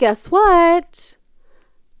like, guess what?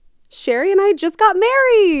 Sherry and I just got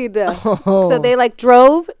married. So they like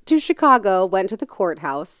drove to Chicago, went to the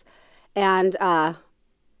courthouse, and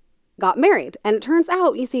got married. And it turns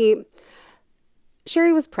out, you see,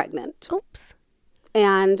 Sherry was pregnant. Oops.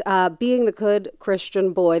 And being the good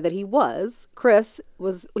Christian boy that he was,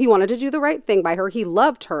 he wanted to do the right thing by her. He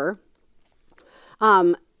loved her.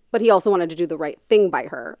 But he also wanted to do the right thing by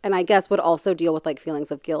her. And I guess would also deal with like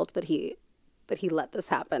feelings of guilt that he let this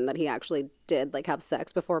happen, that he actually did like have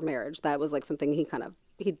sex before marriage. That was like something he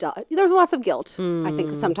there's lots of guilt, I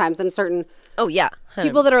think, sometimes in certain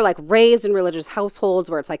people that are like raised in religious households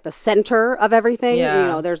where it's like the center of everything. Yeah. You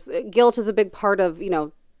know, there's guilt is a big part of, you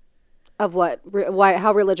know, of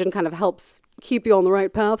how religion kind of helps keep you on the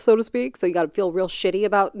right path, so to speak. So you got to feel real shitty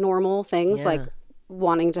about normal things like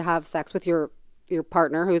wanting to have sex with your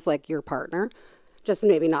partner who's like your partner, just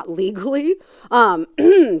maybe not legally.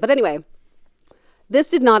 But anyway, this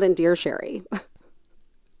did not endear Sherry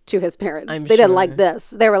to his parents. They didn't like this.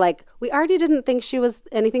 They were like, we already didn't think she was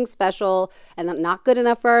anything special and not good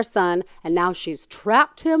enough for our son. And now she's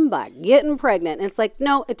trapped him by getting pregnant. And it's like,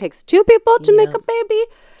 no, it takes two people to make a baby.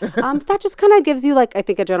 That just kind of gives you like, I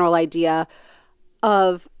think, a general idea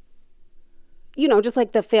of, you know, just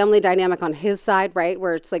like the family dynamic on his side, right?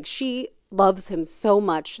 Where it's like she loves him so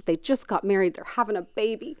much. They just got married. They're having a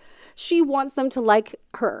baby. She wants them to like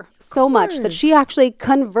her so much that she actually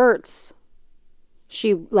converts.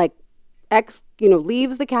 She like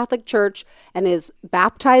leaves the Catholic Church and is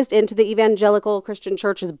baptized into the evangelical Christian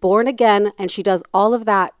church, is born again, and she does all of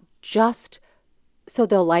that just so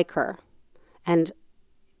they'll like her. And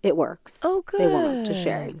it works. Oh, good. They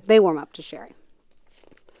warm up to Sherry.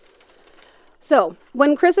 So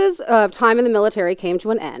when Chris's time in the military came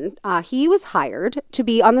to an end, he was hired to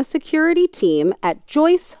be on the security team at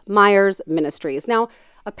Joyce Myers Ministries. Now,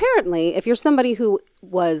 apparently, if you're somebody who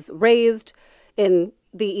was raised in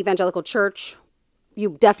the evangelical church,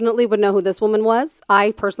 you definitely would know who this woman was.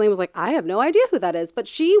 I personally was like, I have no idea who that is. But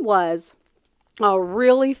she was a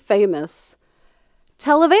really famous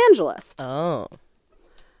televangelist. Oh.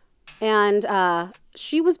 And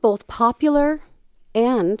she was both popular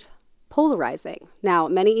and polarizing. Now,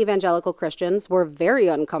 many evangelical Christians were very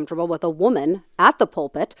uncomfortable with a woman at the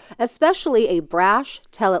pulpit, especially a brash,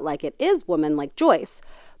 tell-it-like-it-is woman like Joyce.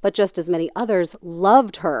 But just as many others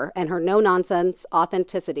loved her and her no-nonsense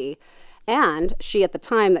authenticity. And she, at the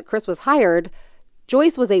time that Chris was hired,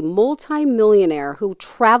 Joyce was a multi-millionaire who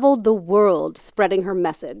traveled the world spreading her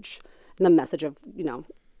message, and the message of, you know,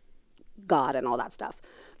 God and all that stuff,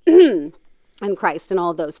 and Christ and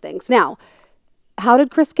all of those things. Now, how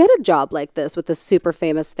did Chris get a job like this with this super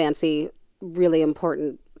famous, fancy, really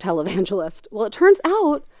important televangelist? Well, it turns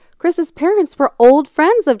out Chris's parents were old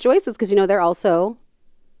friends of Joyce's because, you know, they're also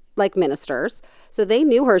like ministers. So they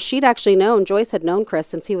knew her. She'd actually known, Joyce had known Chris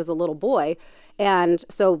since he was a little boy. And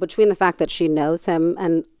so between the fact that she knows him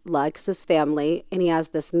and likes his family and he has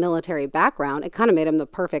this military background, it kind of made him the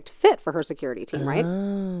perfect fit for her security team, right?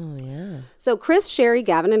 Oh, yeah. So Chris, Sherry,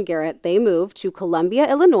 Gavin, and Garrett, they moved to Columbia,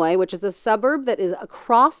 Illinois, which is a suburb that is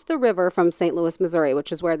across the river from St. Louis, Missouri,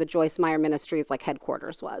 which is where the Joyce Meyer Ministries like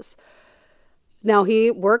headquarters was. Now, he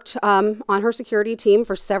worked on her security team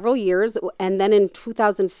for several years, and then in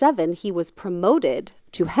 2007, he was promoted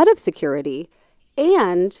to head of security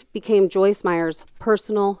and became Joyce Meyer's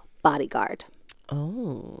personal bodyguard.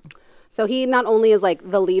 Oh. So he not only is like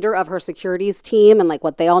the leader of her securities team and like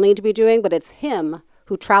what they all need to be doing, but it's him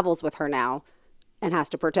who travels with her now and has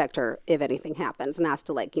to protect her if anything happens and has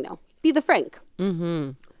to like, you know, be the Frank.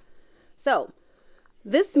 Mm-hmm. So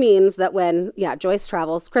this means that when, Joyce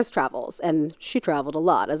travels, Chris travels, and she traveled a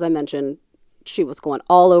lot. As I mentioned, she was going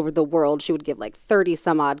all over the world. She would give like 30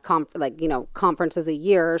 some odd conferences a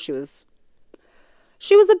year. She was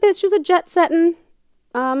a jet-setting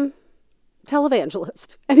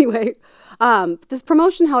televangelist. Anyway, this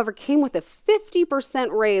promotion, however, came with a 50%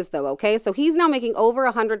 raise, though, okay? So he's now making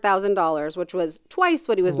over $100,000, which was twice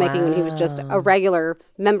what he was making when he was just a regular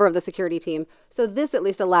member of the security team. So this at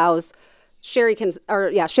least allows Sherry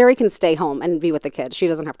can stay home and be with the kids. She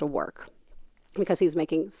doesn't have to work because he's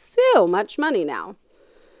making so much money now.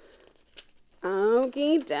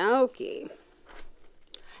 Okie dokie.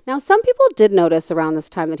 Now, some people did notice around this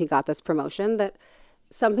time that he got this promotion that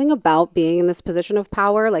something about being in this position of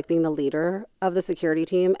power, like being the leader of the security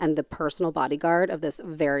team and the personal bodyguard of this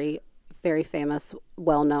very, very famous,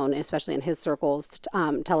 well-known, especially in his circles,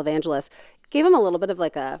 televangelist, gave him a little bit of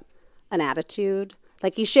like an attitude.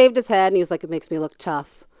 Like he shaved his head and he was like, it makes me look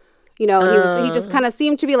tough. You know, and he just kind of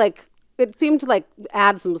seemed to be like, it seemed to like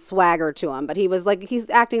add some swagger to him, but he was like, he's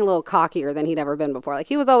acting a little cockier than he'd ever been before. Like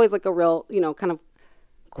he was always like a real, you know, kind of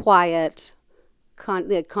quiet,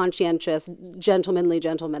 conscientious, gentlemanly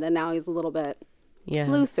gentleman, and now he's a little bit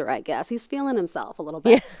looser, I guess. He's feeling himself a little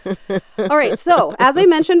bit. All right, so as I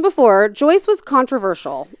mentioned before, Joyce was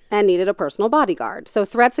controversial and needed a personal bodyguard. So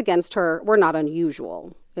threats against her were not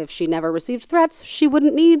unusual. If she never received threats, she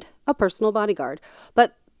wouldn't need a personal bodyguard.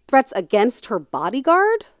 But threats against her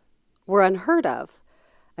bodyguard were unheard of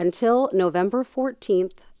until November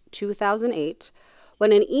 14th, 2008,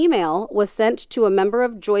 when an email was sent to a member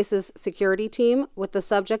of Joyce's security team with the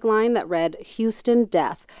subject line that read, Houston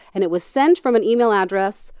Death. And it was sent from an email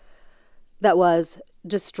address that was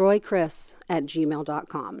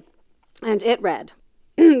destroychris@gmail.com. And it read,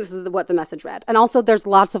 this is what the message read. And also there's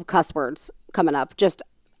lots of cuss words coming up.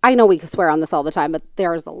 I know we swear on this all the time, but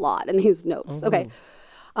there's a lot in these notes. Okay.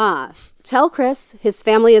 Tell Chris his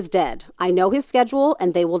family is dead. I know his schedule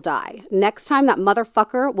and they will die. Next time that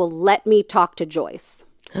motherfucker will let me talk to Joyce.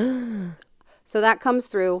 So that comes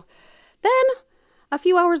through. Then a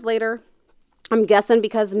few hours later, I'm guessing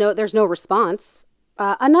because there's no response,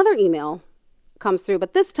 another email comes through.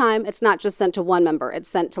 But this time it's not just sent to one member. It's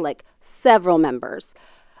sent to like several members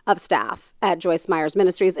of staff at Joyce Meyers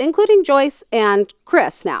Ministries, including Joyce, and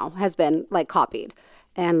Chris now has been like copied.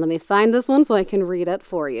 And let me find this one so I can read it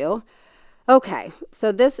for you. Okay,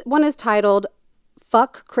 so this one is titled,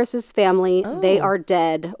 Fuck Chris's Family, They Are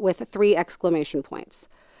Dead, with 3 exclamation points.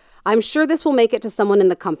 I'm sure this will make it to someone in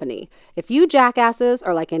the company. If you jackasses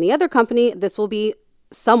are like any other company, this will be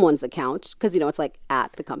someone's account, because, it's like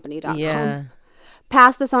at thecompany.com. Yeah.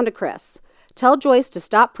 Pass this on to Chris. Tell Joyce to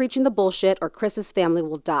stop preaching the bullshit or Chris's family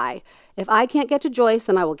will die. If I can't get to Joyce,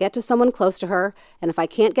 then I will get to someone close to her. And if I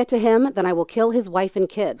can't get to him, then I will kill his wife and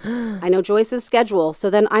kids. I know Joyce's schedule, so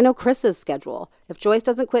then I know Chris's schedule. If Joyce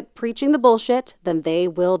doesn't quit preaching the bullshit, then they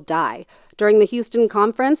will die. During the Houston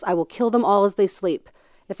conference, I will kill them all as they sleep.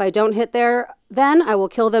 If I don't hit there, then I will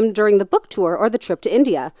kill them during the book tour or the trip to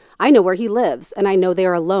India. I know where he lives, and I know they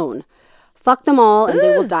are alone. Fuck them all and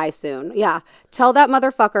they will die soon. Yeah. Tell that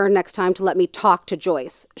motherfucker next time to let me talk to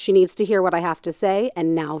Joyce. She needs to hear what I have to say,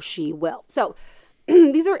 and now she will. So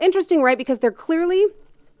these are interesting, right? Because they're clearly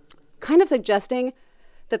kind of suggesting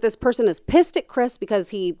that this person is pissed at Chris because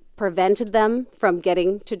he prevented them from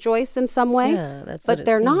getting to Joyce in some way. Yeah, that's but what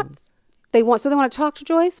they're it not. seems. They want to talk to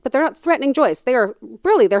Joyce, but they're not threatening Joyce. They're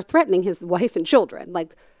threatening his wife and children.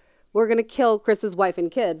 Like, we're going to kill Chris's wife and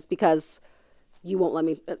kids because you won't let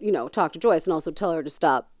me, talk to Joyce, and also tell her to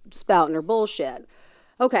stop spouting her bullshit.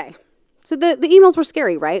 Okay. So the emails were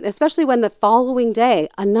scary, right? Especially when the following day,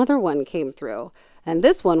 another one came through. And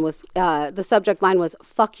this one was, the subject line was,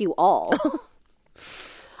 fuck you all.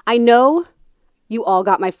 I know you all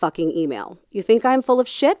got my fucking email. You think I'm full of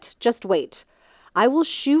shit? Just wait. I will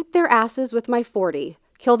shoot their asses with my .40.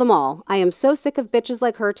 Kill them all. I am so sick of bitches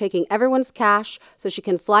like her taking everyone's cash so she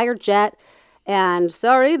can fly her jet and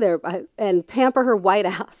pamper her white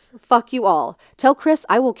ass. Fuck you all. Tell Chris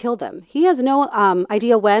I will kill them. He has no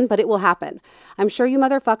idea when, but it will happen. I'm sure you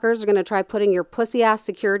motherfuckers are going to try putting your pussy ass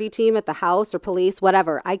security team at the house or police,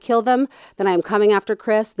 whatever. I kill them, then I am coming after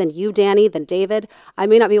Chris, then you, Danny, then David. I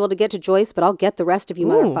may not be able to get to Joyce, but I'll get the rest of you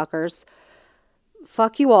motherfuckers.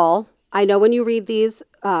 Fuck you all. I know when you read these.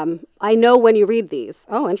 Oh,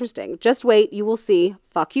 interesting. Just wait. You will see.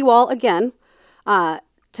 Fuck you all again.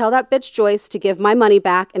 Tell that bitch Joyce to give my money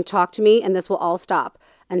back and talk to me, and this will all stop.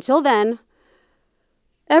 Until then,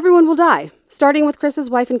 everyone will die, starting with Chris's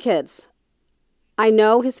wife and kids. I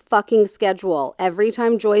know his fucking schedule. Every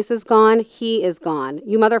time Joyce is gone, he is gone.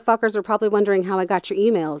 You motherfuckers are probably wondering how I got your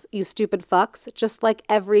emails, you stupid fucks, just like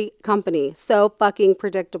every company. So fucking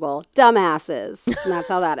predictable. Dumbasses. And that's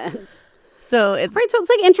how that ends. So it's... Right, so it's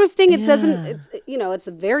like interesting. It doesn't, it's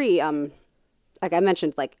very, like I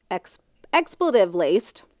mentioned, like expletive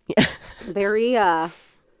laced, very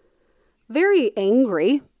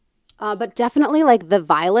angry, but definitely like the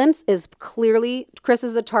violence is clearly Chris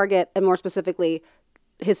is the target, and more specifically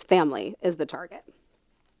his family is the target.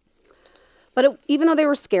 But even though they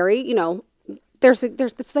were scary,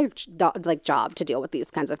 it's their job to deal with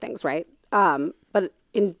these kinds of things, right? But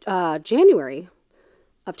in January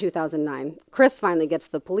of 2009, Chris finally gets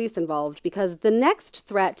the police involved because the next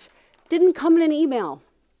threat didn't come in an email.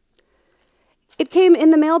 It came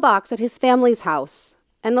in the mailbox at his family's house,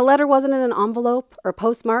 and the letter wasn't in an envelope or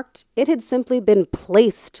postmarked. It had simply been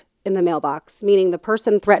placed in the mailbox, meaning the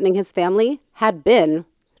person threatening his family had been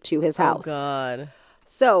to his house. Oh, God.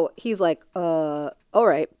 So he's like, all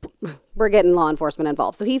right, we're getting law enforcement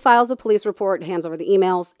involved. So he files a police report, hands over the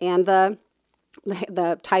emails and the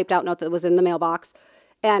typed out note that was in the mailbox.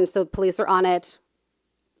 And so police are on it,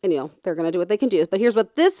 and, they're going to do what they can do. But here's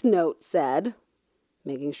what this note said.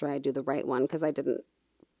 Making sure I do the right one because I didn't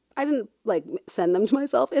I didn't like send them to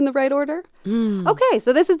myself in the right order. Okay,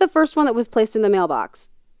 so this is the first one that was placed in the mailbox.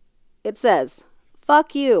 It says,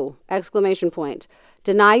 "Fuck you!" exclamation point.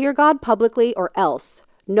 "Deny your God publicly or else.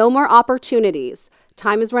 No more opportunities.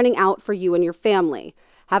 Time is running out for you and your family.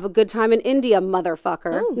 Have a good time in India,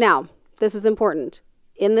 motherfucker." Now, this is important.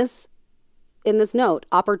 In this note,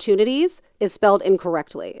 opportunities is spelled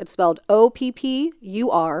incorrectly. It's spelled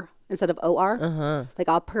OPPUR instead of OR. Like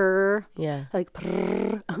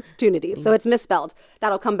opportunities. So it's misspelled.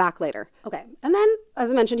 That'll come back later. Okay. And then, as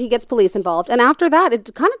I mentioned, he gets police involved. And after that,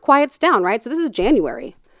 it kind of quiets down, right? So this is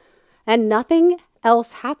January. And nothing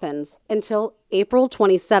else happens until April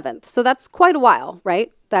 27th. So that's quite a while,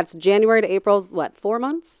 right? That's January to April's, 4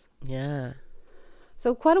 months? Yeah.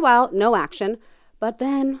 So quite a while, no action. But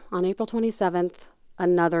then on April 27th,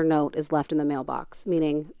 another note is left in the mailbox,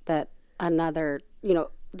 meaning that another,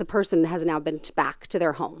 the person has now been back to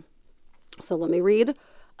their home. So let me read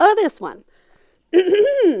this one.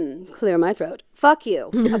 Clear my throat. Fuck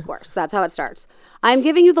you. Of course, that's how it starts. "I am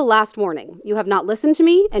giving you the last warning. You have not listened to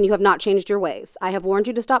me and you have not changed your ways. I have warned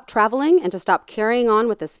you to stop traveling and to stop carrying on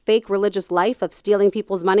with this fake religious life of stealing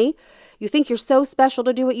people's money. You think you're so special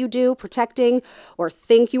to do what you do, protecting or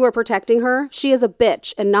think you are protecting her? She is a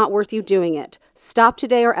bitch and not worth you doing it. Stop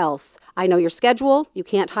today or else. I know your schedule. You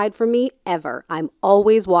can't hide from me ever. I'm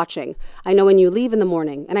always watching. I know when you leave in the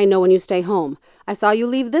morning and I know when you stay home. I saw you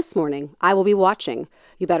leave this morning. I will be watching.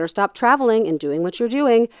 You better stop traveling and doing what you're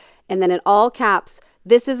doing." And then in all caps,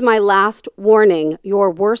 "This is my last warning.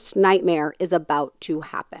 Your worst nightmare is about to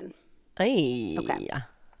happen." Aye. Okay.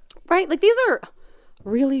 Right? Like these are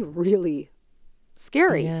really, really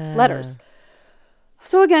scary letters.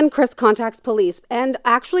 So again, Chris contacts police and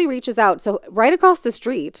actually reaches out. So right across the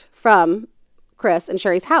street from Chris and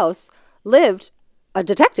Sherry's house lived a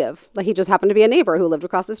detective. Like he just happened to be a neighbor who lived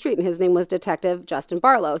across the street, and his name was Detective Justin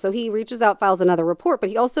Barlow. So he reaches out, files another report, but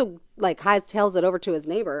he also hightails it over to his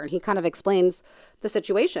neighbor, and he kind of explains the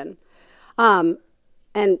situation.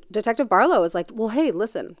 And Detective Barlow is like, "Well, hey,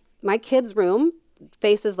 listen, my kid's room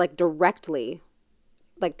faces directly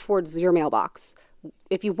towards your mailbox.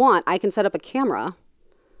 If you want, I can set up a camera."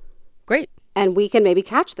 Great. "And we can maybe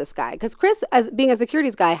catch this guy." Because Chris, as being a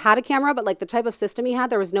securities guy, had a camera, but the type of system he had,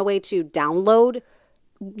 there was no way to download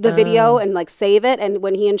the video and save it. And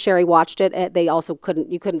when he and Sherry watched it, they also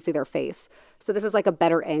you couldn't see their face. So this is a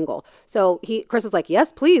better angle. So Chris is like,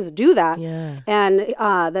 "Yes, please do that." Yeah. And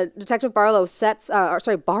the Detective Barlow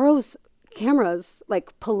borrows cameras,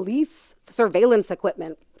 police surveillance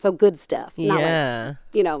equipment. So good stuff. Yeah.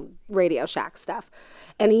 Not Radio Shack stuff.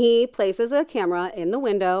 And he places a camera in the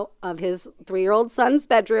window of his 3-year-old son's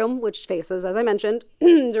bedroom, which faces, as I mentioned,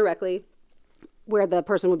 directly where the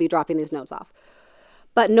person would be dropping these notes off.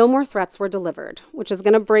 But no more threats were delivered, which is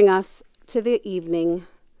going to bring us to the evening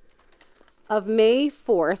of May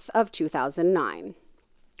 4th of 2009.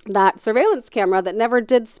 That surveillance camera that never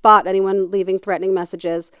did spot anyone leaving threatening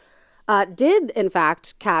messages did, in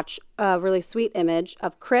fact, catch a really sweet image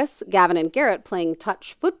of Chris, Gavin, and Garrett playing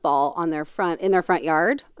touch football in their front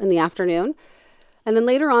yard in the afternoon. And then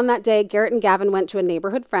later on that day, Garrett and Gavin went to a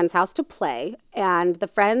neighborhood friend's house to play, and the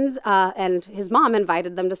friends and his mom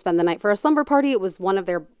invited them to spend the night for a slumber party. It was one of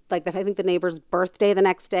their, I think the neighbor's birthday the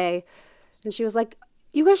next day. And she was like,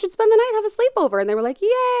 "You guys should spend the night, have a sleepover." And they were like,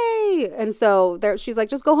 "Yay!" And so she's like,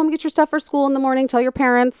 "Just go home and get your stuff for school in the morning, tell your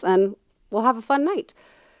parents, and we'll have a fun night."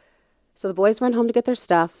 So the boys went home to get their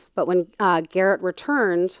stuff, but when Garrett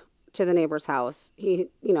returned to the neighbor's house, he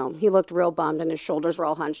looked real bummed and his shoulders were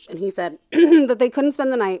all hunched, and he said that they couldn't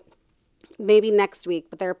spend the night, maybe next week,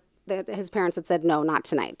 but his parents had said no, not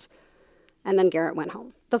tonight. And then Garrett went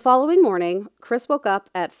home. The following morning, Chris woke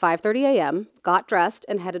up at 5:30 a.m., got dressed,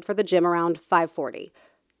 and headed for the gym around 5:40.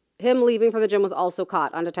 Him leaving for the gym was also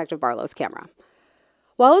caught on Detective Barlow's camera.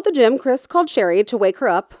 While at the gym, Chris called Sherry to wake her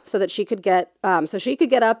up so that she could get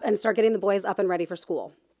up and start getting the boys up and ready for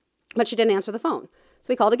school. But she didn't answer the phone.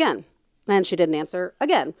 So he called again, and she didn't answer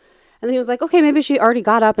again. And then he was like, okay, maybe she already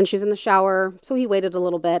got up and she's in the shower. So he waited a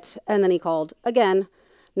little bit, and then he called again,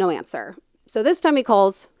 no answer. So this time he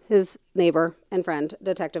calls his neighbor and friend,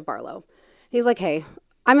 Detective Barlow. He's like, hey,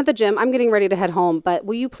 I'm at the gym. I'm getting ready to head home, but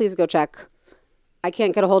will you please go check? I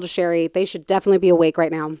can't get a hold of Sherry. They should definitely be awake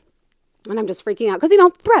right now. And I'm just freaking out because,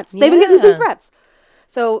 threats. They've been getting some threats.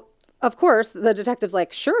 So, of course, the detective's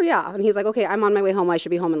like, sure, yeah. And he's like, okay, I'm on my way home. I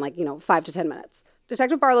should be home in 5 to 10 minutes.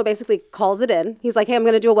 Detective Barlow basically calls it in. He's like, hey, I'm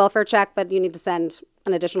going to do a welfare check, but you need to send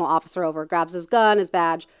an additional officer over. Grabs his gun, his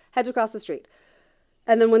badge, heads across the street.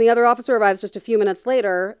 And then when the other officer arrives just a few minutes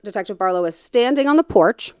later, Detective Barlow is standing on the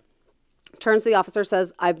porch, turns to the officer,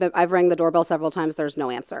 says, I've rang the doorbell several times. There's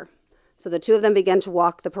no answer. So the two of them begin to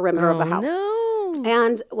walk the perimeter of the house. No.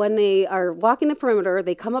 And when they are walking the perimeter,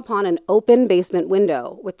 they come upon an open basement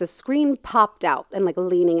window with the screen popped out and like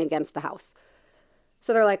leaning against the house.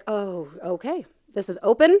 So they're like, oh, okay, this is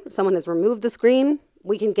open. Someone has removed the screen.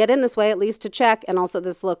 We can get in this way at least to check. And also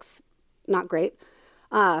this looks not great.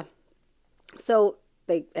 So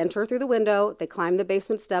they enter through the window. They climb the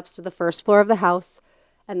basement steps to the first floor of the house.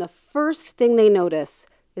 And the first thing they notice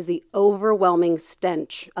is the overwhelming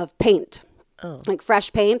stench of paint. Like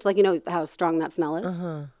fresh paint, like you know how strong that smell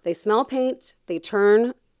is. They smell paint. They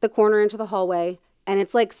turn the corner into the hallway. And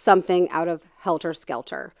it's like something out of Helter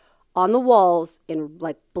Skelter. On the walls in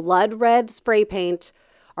like blood red spray paint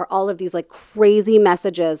are all of these like crazy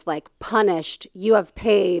messages like punished, you have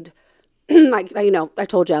paid, like, you know, I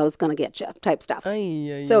told you I was going to get you type stuff.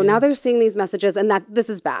 So now they're seeing these messages and that this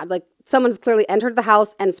is bad. Like someone's clearly entered the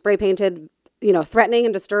house and spray painted, you know, threatening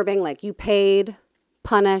and disturbing, like you paid,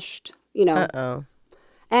 punished, you know.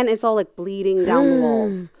 And it's all like bleeding down the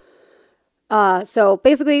walls. So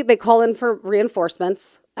basically they call in for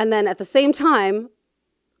reinforcements. And then at the same time,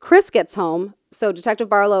 Chris gets home, so Detective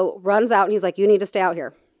Barlow runs out and he's like, you need to stay out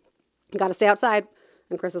here. You got to stay outside.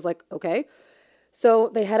 And Chris is like, okay. So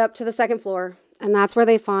they head up to the second floor, and that's where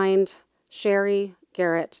they find Sherry,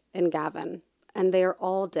 Garrett, and Gavin. And they are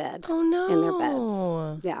all dead in their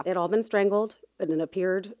beds. Yeah, they'd all been strangled, and it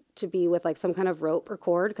appeared to be with like some kind of rope or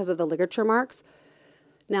cord because of the ligature marks.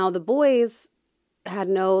 Now, the boys had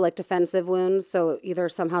no like defensive wounds, so either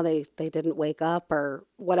somehow they didn't wake up or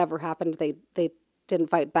whatever happened, they didn't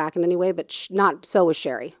fight back in any way, but not so was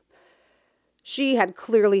Sherry. She had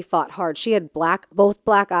clearly fought hard. She had both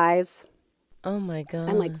black eyes. Oh my God.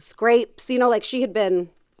 And like scrapes, you know, like she had been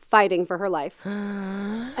fighting for her life.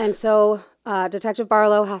 And so Detective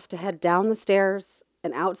Barlow has to head down the stairs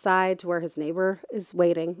and outside to where his neighbor is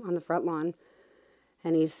waiting on the front lawn.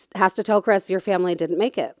 And he has to tell Chris, your family didn't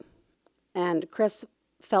make it. And Chris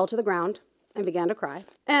fell to the ground and began to cry.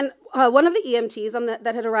 And one of the EMTs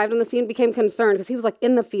that had arrived on the scene became concerned because he was like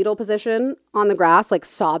in the fetal position on the grass, like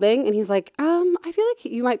sobbing. And he's like, I feel like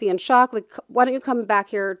you might be in shock. Like, why don't you come back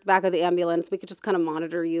here, back of the ambulance? We could just kind of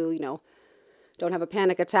monitor you, you know, don't have a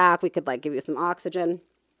panic attack. We could like give you some oxygen.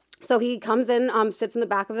 So he comes in, sits in the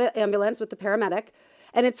back of the ambulance with the paramedic.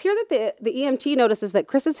 And it's here that the EMT notices that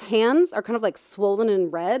Chris's hands are kind of like swollen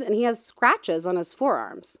and red, and he has scratches on his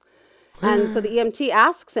forearms. And so the EMT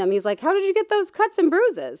asks him, he's like, how did you get those cuts and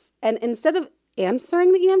bruises? And instead of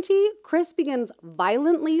answering the EMT, Chris begins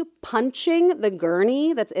violently punching the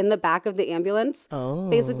gurney that's in the back of the ambulance,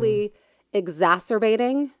 basically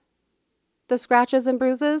exacerbating the scratches and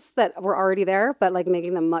bruises that were already there, but like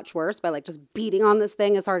making them much worse by like just beating on this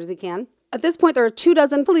thing as hard as he can. At this point, there are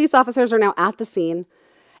 24 police officers are now at the scene.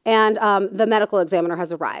 And the medical examiner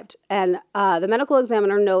has arrived. And the medical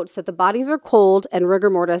examiner notes that the bodies are cold and rigor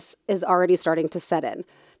mortis is already starting to set in.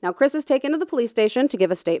 Now, Chris is taken to the police station to give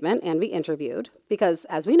a statement and be interviewed. Because,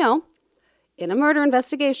 as we know, in a murder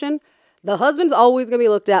investigation, the husband's always going to be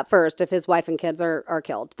looked at first if his wife and kids are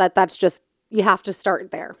killed. That's just, you have to start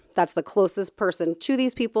there. That's the closest person to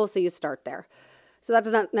these people, so you start there. So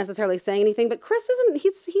that's not necessarily saying anything, but Chris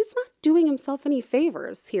he's not doing himself any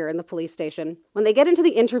favors here in the police station. When they get into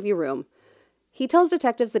the interview room, he tells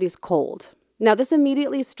detectives that he's cold. Now, this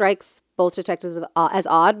immediately strikes both detectives as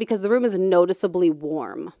odd because the room is noticeably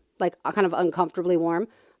warm, like kind of uncomfortably warm.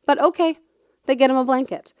 But okay, they get him a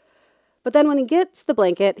blanket. But then when he gets the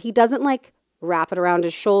blanket, he doesn't like wrap it around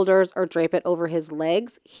his shoulders or drape it over his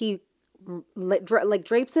legs. He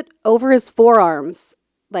drapes it over his forearms,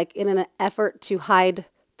 like in an effort to hide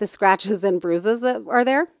the scratches and bruises that are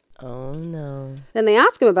there. Oh, no. Then they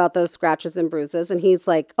ask him about those scratches and bruises, and he's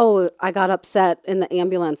like, oh, I got upset in the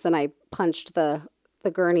ambulance, and I punched the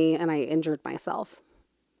gurney, and I injured myself.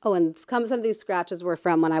 Oh, and some of these scratches were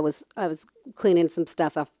from when I was cleaning some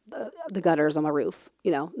stuff off the gutters on my roof,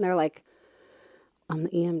 you know. And they're like, the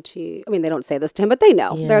EMT. I mean, they don't say this to him, but they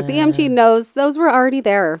know. Yeah. The EMT knows those were already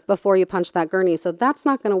there before you punched that gurney, so that's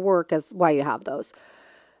not going to work as why you have those.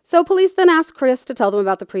 So police then ask Chris to tell them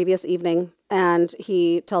about the previous evening, and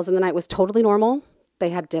he tells them the night was totally normal. They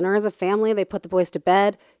had dinner as a family. They put the boys to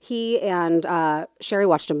bed. He and Sherry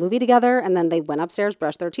watched a movie together, and then they went upstairs,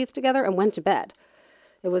 brushed their teeth together, and went to bed.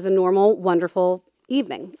 It was a normal, wonderful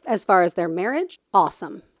evening. As far as their marriage,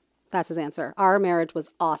 awesome. That's his answer. Our marriage was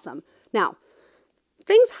awesome. Now,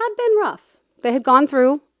 things had been rough. They had gone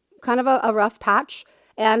through kind of a rough patch,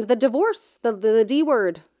 and the divorce, the D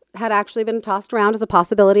word, had actually been tossed around as a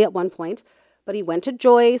possibility at one point. But he went to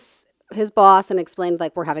Joyce, his boss, and explained,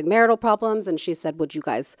 like, we're having marital problems. And she said, would you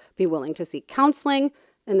guys be willing to seek counseling?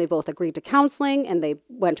 And they both agreed to counseling, and they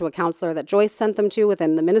went to a counselor that Joyce sent them to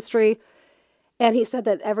within the ministry. And he said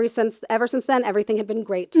that ever since then, everything had been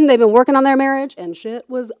great. They've been working on their marriage and shit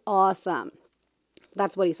was awesome.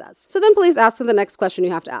 That's what he says. So then police ask him the next question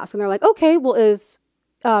you have to ask. And they're like, okay, well,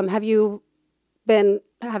 have you been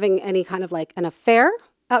having any kind of like an affair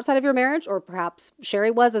outside of your marriage? Or perhaps Sherry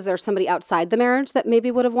was. Is there somebody outside the marriage that maybe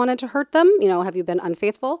would have wanted to hurt them? You know, have you been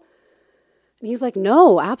unfaithful? And he's like,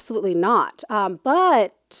 no, absolutely not.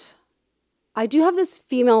 But I do have this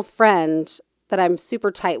female friend that I'm super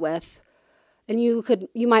tight with. And you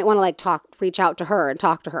might want to like reach out to her and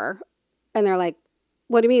talk to her. And they're like,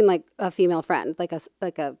 what do you mean, like a female friend? Like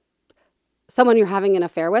a someone you're having an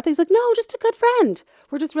affair with? He's like, no, just a good friend.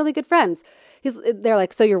 We're just really good friends. They're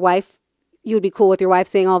like, so your wife, you would be cool with your wife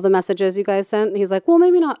seeing all the messages you guys sent? And he's like, well,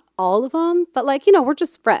 maybe not all of them, but like, you know, we're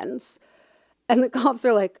just friends. And the cops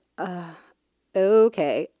are like,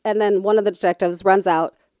 okay. And then one of the detectives runs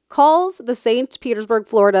out, calls the St. Petersburg,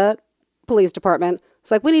 Florida Police Department. It's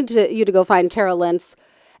like, we need you to go find Tara Lentz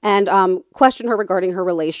and question her regarding her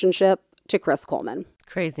relationship to Chris Coleman.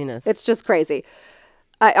 Craziness. It's just crazy.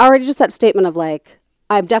 I already just that statement of like,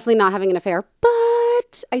 I'm definitely not having an affair,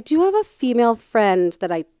 but I do have a female friend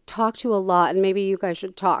that I talk to a lot and maybe you guys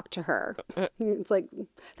should talk to her. It's like,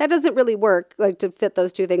 that doesn't really work, like to fit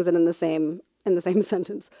those two things in the same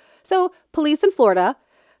sentence. So police in Florida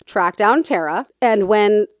track down Tara, and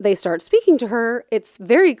when they start speaking to her, it's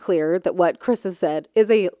very clear that what Chris has said is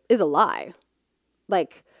a lie.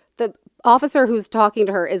 Like, the officer who's talking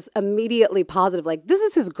to her is immediately positive, like, this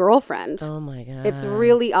is his girlfriend. Oh my God. It's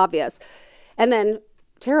really obvious. And then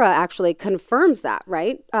Tara actually confirms that,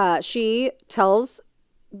 right? She tells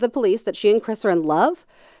the police that she and Chris are in love.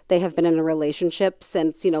 They have been in a relationship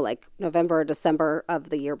since, like November or December of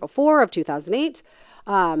the year before, of 2008.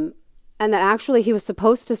 And that actually he was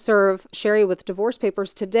supposed to serve Sherry with divorce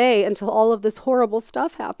papers today until all of this horrible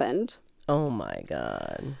stuff happened. Oh my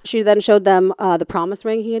God. She then showed them the promise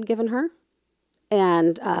ring he had given her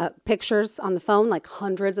and pictures on the phone, like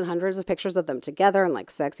hundreds and hundreds of pictures of them together and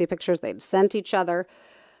like sexy pictures they'd sent each other.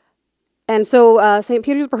 And so St.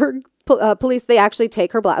 Petersburg police, they actually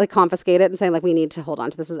take her, confiscate it and say, like, we need to hold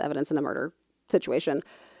on to this as evidence in a murder situation.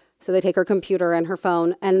 So they take her computer and her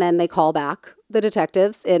phone, and then they call back the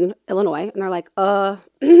detectives in Illinois, and they're like,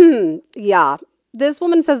 yeah, this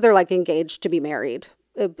woman says they're, like, engaged to be married.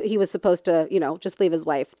 He was supposed to, just leave his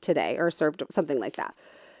wife today or served something like that.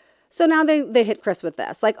 So now they hit Chris with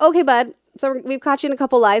this. Like, okay, bud, so we've caught you in a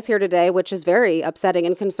couple lies here today, which is very upsetting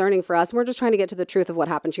and concerning for us. We're just trying to get to the truth of what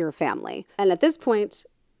happened to your family. And at this point,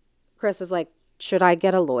 Chris is like, should I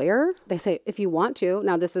get a lawyer? They say, if you want to.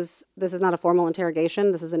 Now, this is not a formal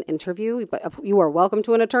interrogation. This is an interview. But you are welcome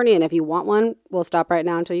to an attorney. And if you want one, we'll stop right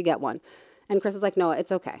now until you get one. And Chris is like, no,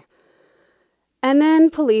 it's okay. And then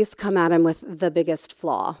police come at him with the biggest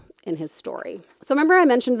flaw in his story. So remember I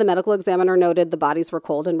mentioned the medical examiner noted the bodies were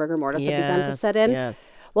cold and rigor mortis had begun to set in?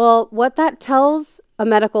 Yes. Well, what that tells a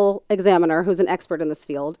medical examiner who's an expert in this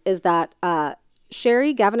field is that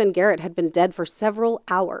Sherry, Gavin, and Garrett had been dead for several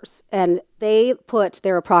hours, and they put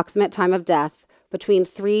their approximate time of death between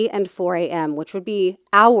 3 and 4 a.m., which would be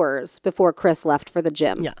hours before Chris left for the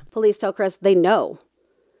gym. Yeah. Police tell Chris they know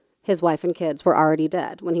his wife and kids were already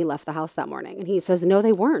dead when he left the house that morning. And he says, no,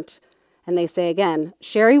 they weren't. And they say again,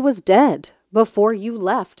 Sherry was dead before you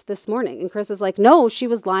left this morning. And Chris is like, no, she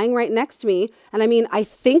was lying right next to me. And I mean, I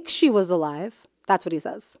think she was alive. That's what he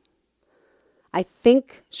says. I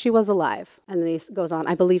think she was alive. And then he goes on,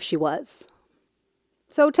 I believe she was.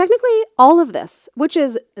 So technically, all of this, which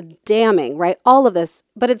is damning, right? All of this,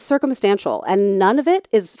 but it's circumstantial. And none of it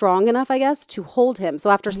is strong enough, I guess, to hold him.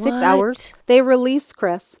 So after 6 hours, they release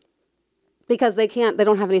Chris because they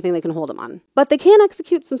don't have anything they can hold him on. But they can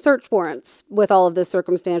execute some search warrants with all of this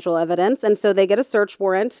circumstantial evidence. And so they get a search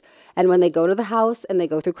warrant. And when they go to the house and they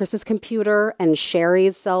go through Chris's computer and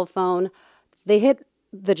Sherry's cell phone, they hit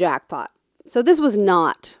the jackpot. So this was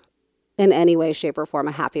not in any way, shape, or form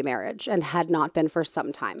a happy marriage and had not been for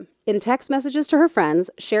some time. In text messages to her friends,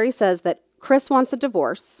 Sherry says that Chris wants a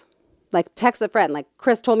divorce. Like, texts a friend, like,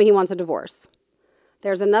 Chris told me he wants a divorce.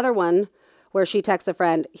 There's another one where she texts a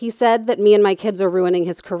friend, he said that me and my kids are ruining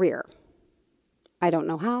his career. I don't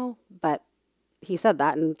know how, but he said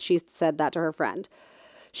that, and she said that to her friend.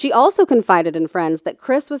 She also confided in friends that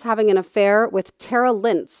Chris was having an affair with Tara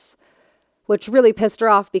Lentz, which really pissed her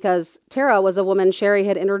off because Tara was a woman Sherry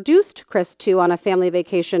had introduced Chris to on a family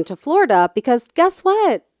vacation to Florida because guess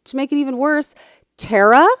what? To make it even worse,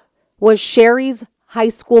 Tara was Sherry's high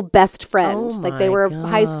school best friend. Oh they were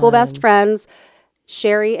high school best friends.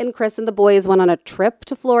 Sherry and Chris and the boys went on a trip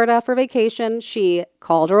to Florida for vacation. She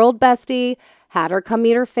called her old bestie, had her come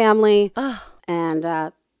meet her family, and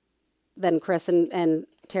then Chris and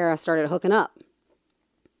Tara started hooking up.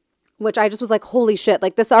 which I just was like, holy shit,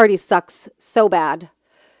 like this already sucks so bad.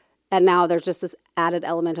 And now there's just this added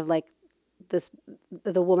element of like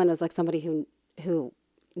the woman was like somebody who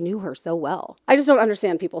knew her so well. I just don't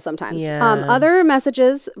understand people sometimes. Yeah. Other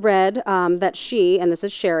messages read that she, and this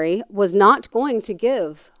is Sherry, was not going to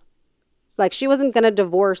give, like she wasn't going to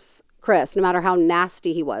divorce Chris no matter how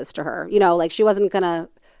nasty he was to her. You know, like she wasn't going to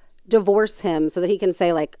divorce him so that he can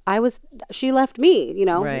say like, she left me, you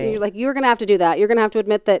know? Right. You're like, you're going to have to do that. You're going to have to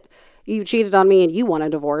admit that you cheated on me and you want a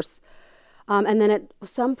divorce. And then at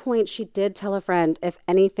some point she did tell a friend, if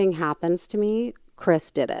anything happens to me,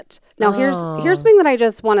 Chris did it. Now here's something that I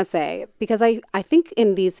just want to say, because I think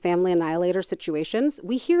in these family annihilator situations,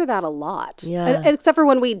 we hear that a lot. Yeah. Except for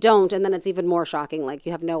when we don't, and then it's even more shocking, like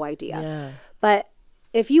you have no idea. Yeah. But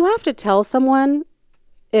if you have to tell someone,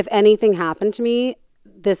 if anything happened to me,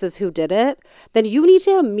 this is who did it, then you need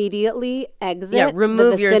to immediately exit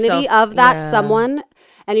remove the vicinity yourself. of that someone.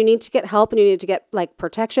 And you need to get help and you need to get like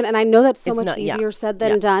protection. And I know that's so much easier said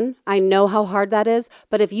than done. I know how hard that is.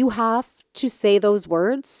 But if you have to say those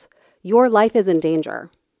words, your life is in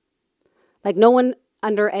danger. Like no one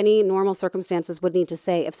under any normal circumstances would need to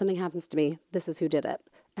say, if something happens to me, this is who did it.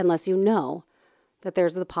 Unless you know that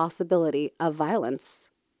there's the possibility of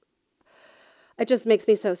violence. It just makes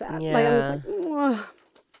me so sad. Yeah. Like I'm just like, ugh.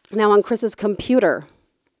 Now on Chris's computer.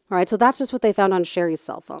 All right, so that's just what they found on Sherry's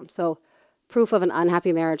cell phone. So proof of an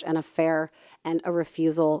unhappy marriage and affair and a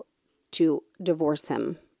refusal to divorce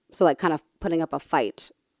him. So like kind of putting up a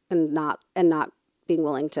fight and not being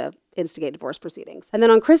willing to instigate divorce proceedings. And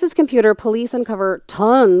then on Chris's computer, police uncover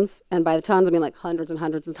tons, and by the tons I mean like hundreds and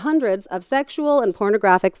hundreds and hundreds of sexual and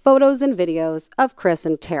pornographic photos and videos of Chris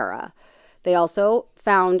and Tara. They also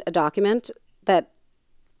found a document that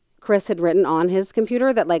Chris had written on his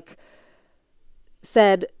computer that like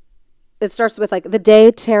said, it starts with like, the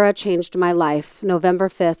day Tara changed my life, November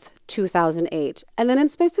 5th, 2008. And then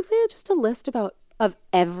it's basically just a list of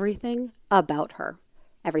everything about her.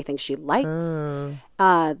 Everything she likes, the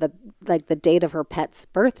date of her pet's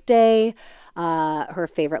birthday, her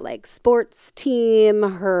favorite like sports team,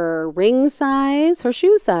 her ring size, her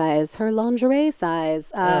shoe size, her lingerie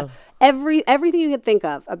size, everything you could think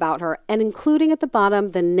of about her, and including at the bottom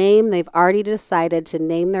the name they've already decided to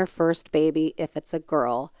name their first baby if it's a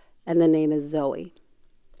girl. And the name is Zoe.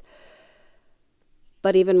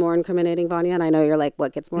 But even more incriminating, Vanya, and I know you're like,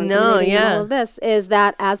 what gets more incriminating than all of this, is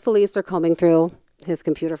that as police are combing through his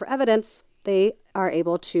computer for evidence, they are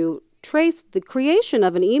able to trace the creation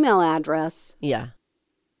of an email address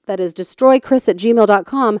that is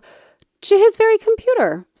destroychris@gmail.com to his very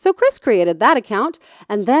computer. So Chris created that account,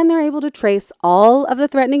 and then they're able to trace all of the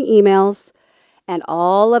threatening emails and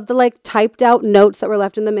all of the like typed out notes that were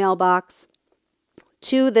left in the mailbox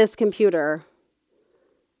to this computer.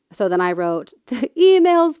 So then I wrote, the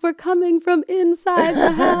emails were coming from inside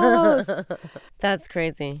the house. That's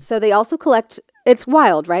crazy. So they also collect, it's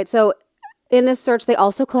wild, right? So in this search, they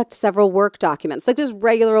also collect several work documents, like just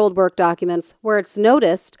regular old work documents, where it's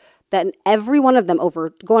noticed that in every one of them,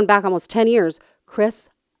 over going back almost 10 years, Chris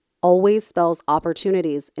always spells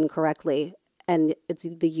opportunities incorrectly, and it's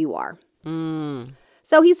the UR.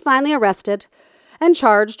 So he's finally arrested and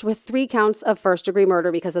charged with 3 counts of first-degree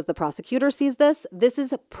murder because, as the prosecutor sees this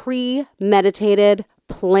is a premeditated,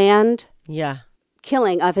 planned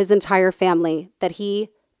killing of his entire family that he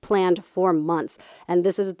planned for months. And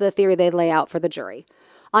this is the theory they lay out for the jury.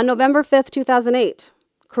 On November 5th, 2008,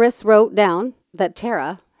 Chris wrote down that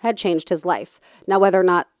Tara had changed his life. Now, whether or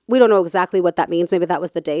not, we don't know exactly what that means. Maybe that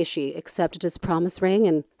was the day she accepted his promise ring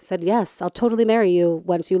and said, yes, I'll totally marry you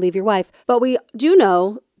once you leave your wife. But we do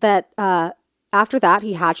know that after that,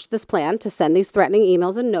 he hatched this plan to send these threatening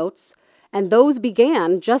emails and notes, and those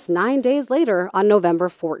began just 9 days later on November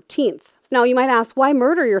 14th. Now, you might ask, why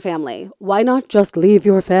murder your family? Why not just leave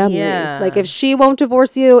your family? Yeah. Like, if she won't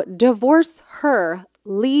divorce you, divorce her.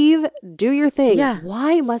 Leave, do your thing. Yeah.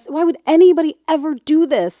 Why would anybody ever do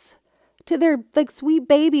this to their like sweet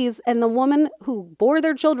babies and the woman who bore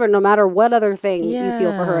their children, no matter what other thing you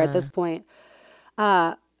feel for her at this point?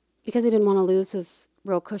 Because he didn't want to lose his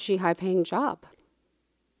real cushy, high-paying job.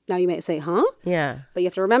 Now you may say, huh? Yeah. But you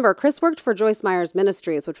have to remember, Chris worked for Joyce Meyers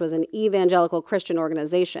Ministries, which was an evangelical Christian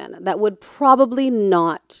organization that would probably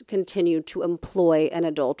not continue to employ an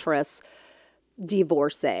adulterous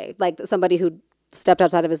divorcee, like somebody who stepped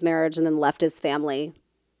outside of his marriage and then left his family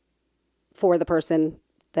for the person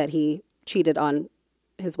that he cheated on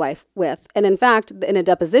his wife with. And in fact, in a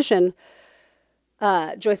deposition,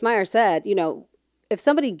 Joyce Meyer said, if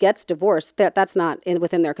somebody gets divorced, that's not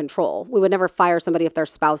within their control. We would never fire somebody if their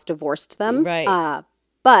spouse divorced them. Right.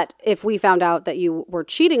 But if we found out that you were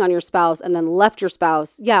cheating on your spouse and then left your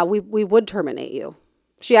spouse, yeah, we would terminate you.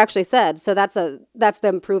 She actually said, so that's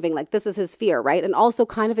them proving like this is his fear, right? And also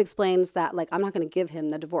kind of explains that like, I'm not going to give him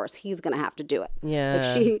the divorce. He's going to have to do it.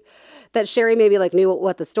 Yeah. Like that Sherry maybe like knew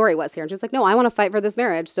what the story was here. And she's like, no, I want to fight for this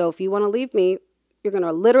marriage. So if you want to leave me, you're going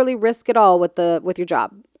to literally risk it all with your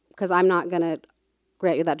job because I'm not going to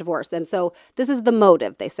grant you that divorce. And so this is the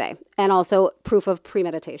motive, they say, and also proof of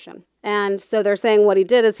premeditation. And so they're saying what he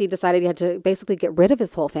did is he decided he had to basically get rid of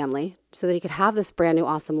his whole family so that he could have this brand new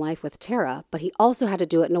awesome life with Tara. But he also had to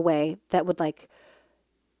do it in a way that would like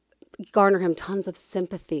garner him tons of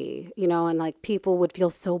sympathy, you know, and like people would feel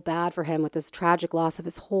so bad for him with this tragic loss of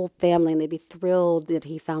his whole family, and they'd be thrilled that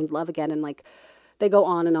he found love again. And like they go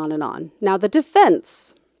on and on and on. Now the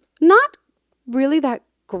defense, not really that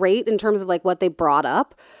great in terms of like what they brought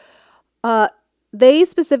up. They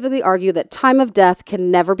specifically argue that time of death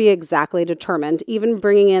can never be exactly determined, even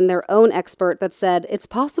bringing in their own expert that said it's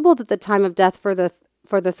possible that the time of death for the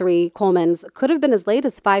three Colemans could have been as late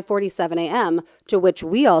as 5:47 a.m., to which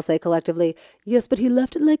we all say collectively, yes, but he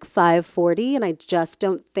left at like 5:40, and I just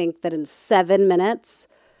don't think that in 7 minutes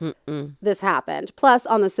this happened. Plus,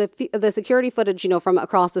 on the security footage, you know, from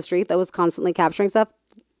across the street that was constantly capturing stuff,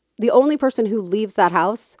 the only person who leaves that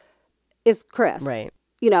house is Chris. Right.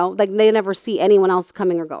 You know, like they never see anyone else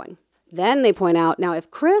coming or going. Then they point out, now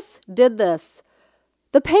if Chris did this,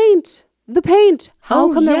 the paint,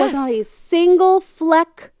 how come there was not a single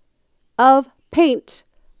fleck of paint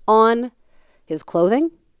on his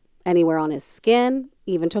clothing, anywhere on his skin,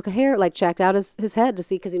 even took a hair, like checked out his head to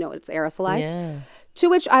see, because, you know, it's aerosolized. Yeah. To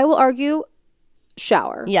which I will argue,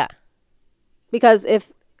 shower. Yeah. Because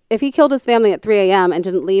if he killed his family at 3 a.m. and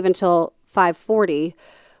didn't leave until 5:40,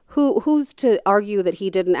 who's to argue that he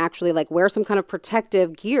didn't actually like wear some kind of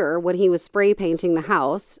protective gear when he was spray painting the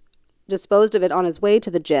house, disposed of it on his way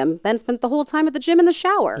to the gym, then spent the whole time at the gym in the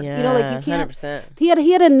shower? Yeah, you know, like you can't. 100%.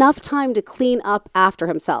 He had enough time to clean up after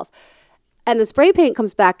himself. And the spray paint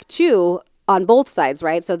comes back too on both sides,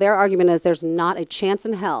 right? So their argument is there's not a chance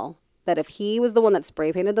in hell that if he was the one that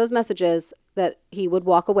spray painted those messages, that he would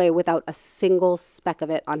walk away without a single speck of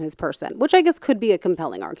it on his person, which I guess could be a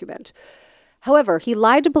compelling argument. However, he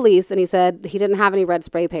lied to police and he said he didn't have any red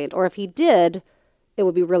spray paint, or if he did, it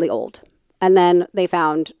would be really old. And then they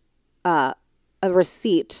found a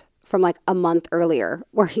receipt from like a month earlier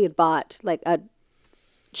where he had bought like a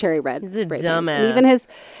cherry red He's spray a paint. dumbass.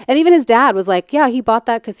 And even his dad was like, yeah, he bought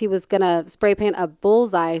that because he was gonna spray paint a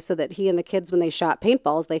bullseye so that he and the kids, when they shot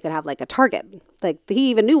paintballs, they could have like a target. Like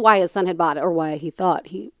he even knew why his son had bought it, or why he thought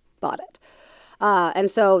he bought it.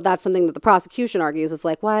 And so that's something that the prosecution argues is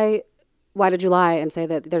like, why did you lie and say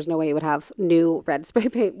that there's no way you would have new red spray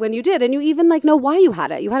paint when you did? And you even like know why you had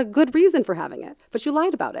it. You had a good reason for having it, but you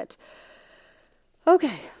lied about it.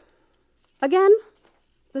 Okay. Again,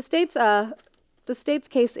 the state's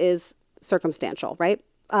case is circumstantial, right?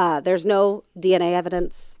 There's no DNA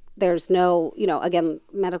evidence. There's no, you know, again,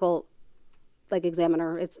 medical like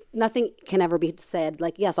examiner. It's nothing can ever be said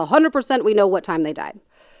like, yes, 100% we know what time they died.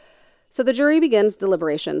 So the jury begins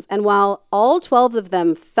deliberations, and while all 12 of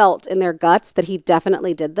them felt in their guts that he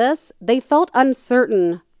definitely did this, they felt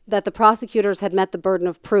uncertain that the prosecutors had met the burden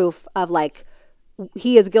of proof of like,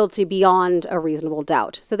 he is guilty beyond a reasonable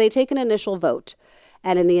doubt. So they take an initial vote,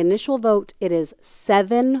 and in the initial vote, it is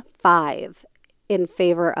 7-5 in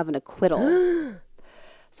favor of an acquittal.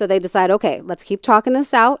 So they decide, okay, let's keep talking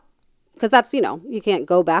this out, because that's, you know, you can't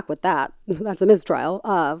go back with that. That's a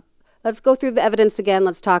mistrial. Let's go through the evidence again.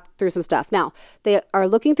 Let's talk through some stuff. Now, they are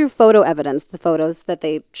looking through photo evidence, the photos that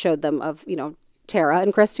they showed them of, you know, Tara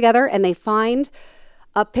and Chris together, and they find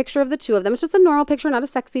a picture of the two of them. It's just a normal picture, not a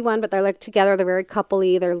sexy one, but they're like together. They're very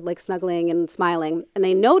coupley. They're like snuggling and smiling. And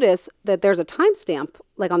they notice that there's a timestamp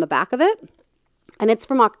like on the back of it, and it's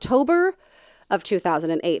from October of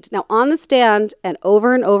 2008. Now, on the stand and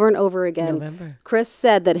over and over again, November. Chris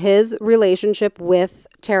said that his relationship with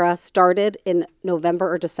Tara started in November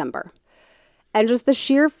or December. And just the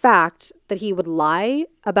sheer fact that he would lie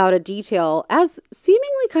about a detail as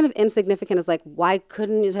seemingly kind of insignificant as like, why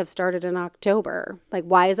couldn't it have started in October? Like,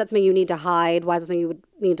 why is that something you need to hide? Why is that something you would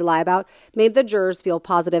need to lie about? Made the jurors feel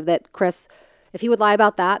positive that Chris, if he would lie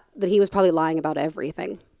about that he was probably lying about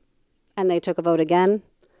everything. And they took a vote again,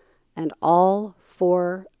 and all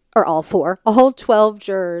 12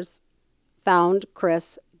 jurors found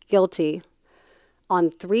Chris guilty on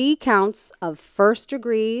 3 counts of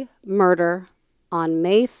first-degree murder on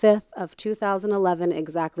May 5th of 2011,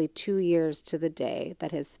 exactly 2 years to the day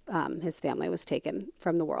that his family was taken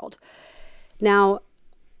from the world. Now,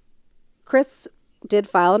 Chris did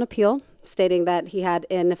file an appeal stating that he had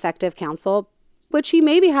ineffective counsel, which he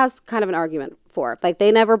maybe has kind of an argument for. Like,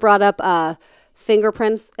 they never brought up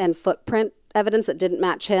fingerprints and footprint evidence that didn't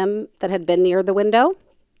match him that had been near the window.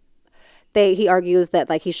 He argues that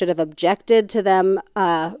like he should have objected to them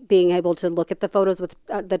being able to look at the photos with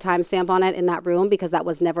the timestamp on it in that room, because that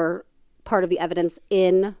was never part of the evidence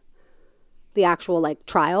in the actual like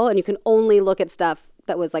trial, and you can only look at stuff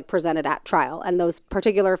that was like presented at trial. And those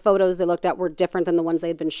particular photos they looked at were different than the ones they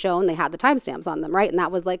had been shown. They had the timestamps on them, right? And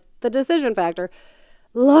that was like the decision factor.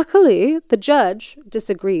 Luckily, the judge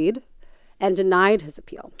disagreed and denied his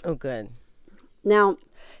appeal. Oh, good. Now,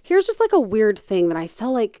 here's just like a weird thing that I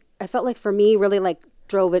felt like for me really like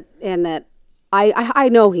drove it in, that I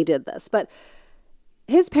know he did this, but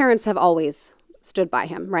his parents have always stood by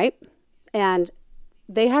him, right? And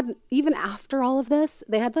they had, even after all of this,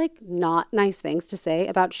 they had like not nice things to say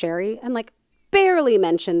about Sherry, and like barely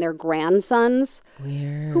mentioned their grandsons,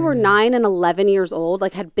 who were 9 and 11 years old,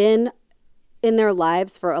 like had been in their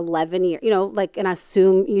lives for 11 years, you know, like, and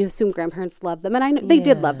you assume grandparents love them. And I know they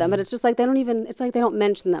did love them, but it's just like, it's like they don't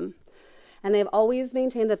mention them. And they've always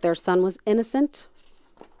maintained that their son was innocent.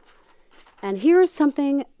 And here's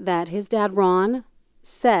something that his dad, Ron,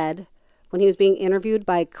 said when he was being interviewed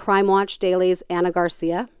by Crime Watch Daily's Ana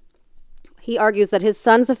Garcia. He argues that his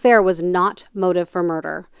son's affair was not motive for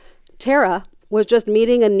murder. Tara was just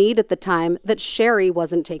meeting a need at the time that Sherry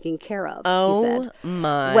wasn't taking care of, he said.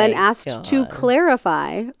 My When asked God. to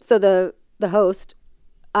clarify, so the host,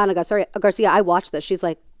 Ana Garcia, I watched this. She's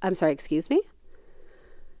like, I'm sorry, excuse me?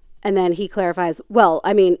 And then he clarifies, well,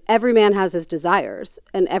 I mean, every man has his desires,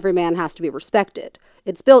 and every man has to be respected.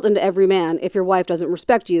 It's built into every man. If your wife doesn't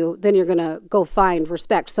respect you, then you're going to go find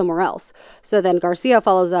respect somewhere else. So then Garcia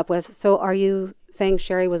follows up with, so are you saying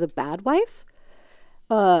Sherry was a bad wife?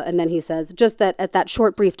 And then he says, just that at that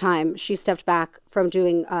short, brief time, she stepped back from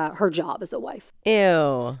doing her job as a wife.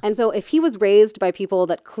 Ew. And so if he was raised by people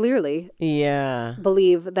that clearly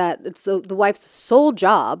believe that it's the wife's sole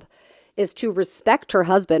job is to respect her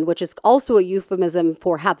husband, which is also a euphemism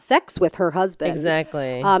for have sex with her husband.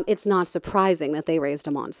 Exactly. It's not surprising that they raised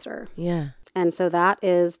a monster. Yeah. And so that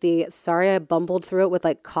is sorry I bumbled through it with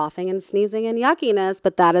like coughing and sneezing and yuckiness,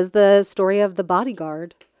 but that is the story of the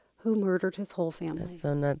bodyguard who murdered his whole family. That's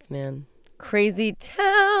so nuts, man. Crazy town.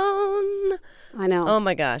 I know. Oh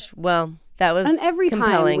my gosh. Well, that was and every time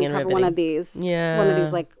compelling we and cover riveting. one of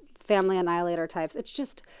these like family annihilator types,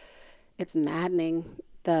 it's maddening.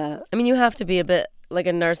 I mean, you have to be a bit like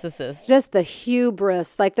a narcissist. Just the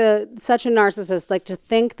hubris, like such a narcissist, like to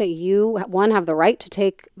think that you, one, have the right to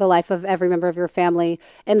take the life of every member of your family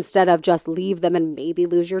instead of just leave them and maybe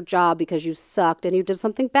lose your job because you sucked and you did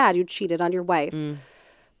something bad. You cheated on your wife.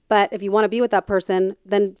 But if you want to be with that person,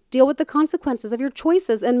 then deal with the consequences of your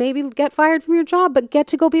choices and maybe get fired from your job, but get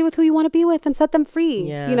to go be with who you want to be with and set them free.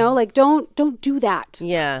 Yeah. You know, like don't do that.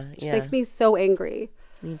 Yeah. It just makes me so angry.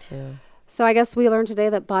 Me too. So I guess we learned today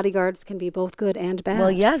that bodyguards can be both good and bad.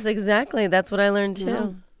 Well, yes, exactly. That's what I learned too. Yeah.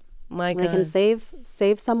 My God. They can save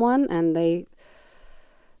someone, and they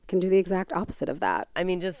can do the exact opposite of that. I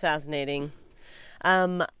mean, just fascinating.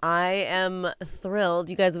 I am thrilled.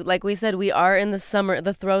 You guys, like we said, we are in the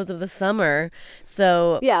throes of the summer.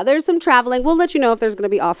 So yeah, there's some traveling. We'll let you know if there's going to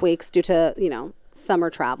be off weeks due to, summer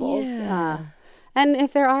travels. Yeah. And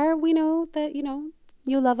if there are, we know that,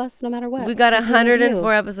 you love us no matter what. We got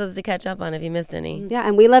 104 episodes to catch up on if you missed any. Yeah,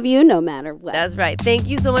 and we love you no matter what. That's right. Thank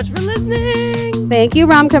you so much for listening. Thank you,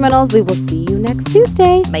 Rom Criminals. We will see you next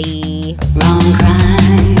Tuesday. Bye. Rom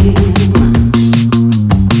crime.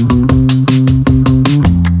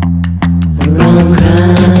 Rom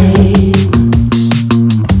crime.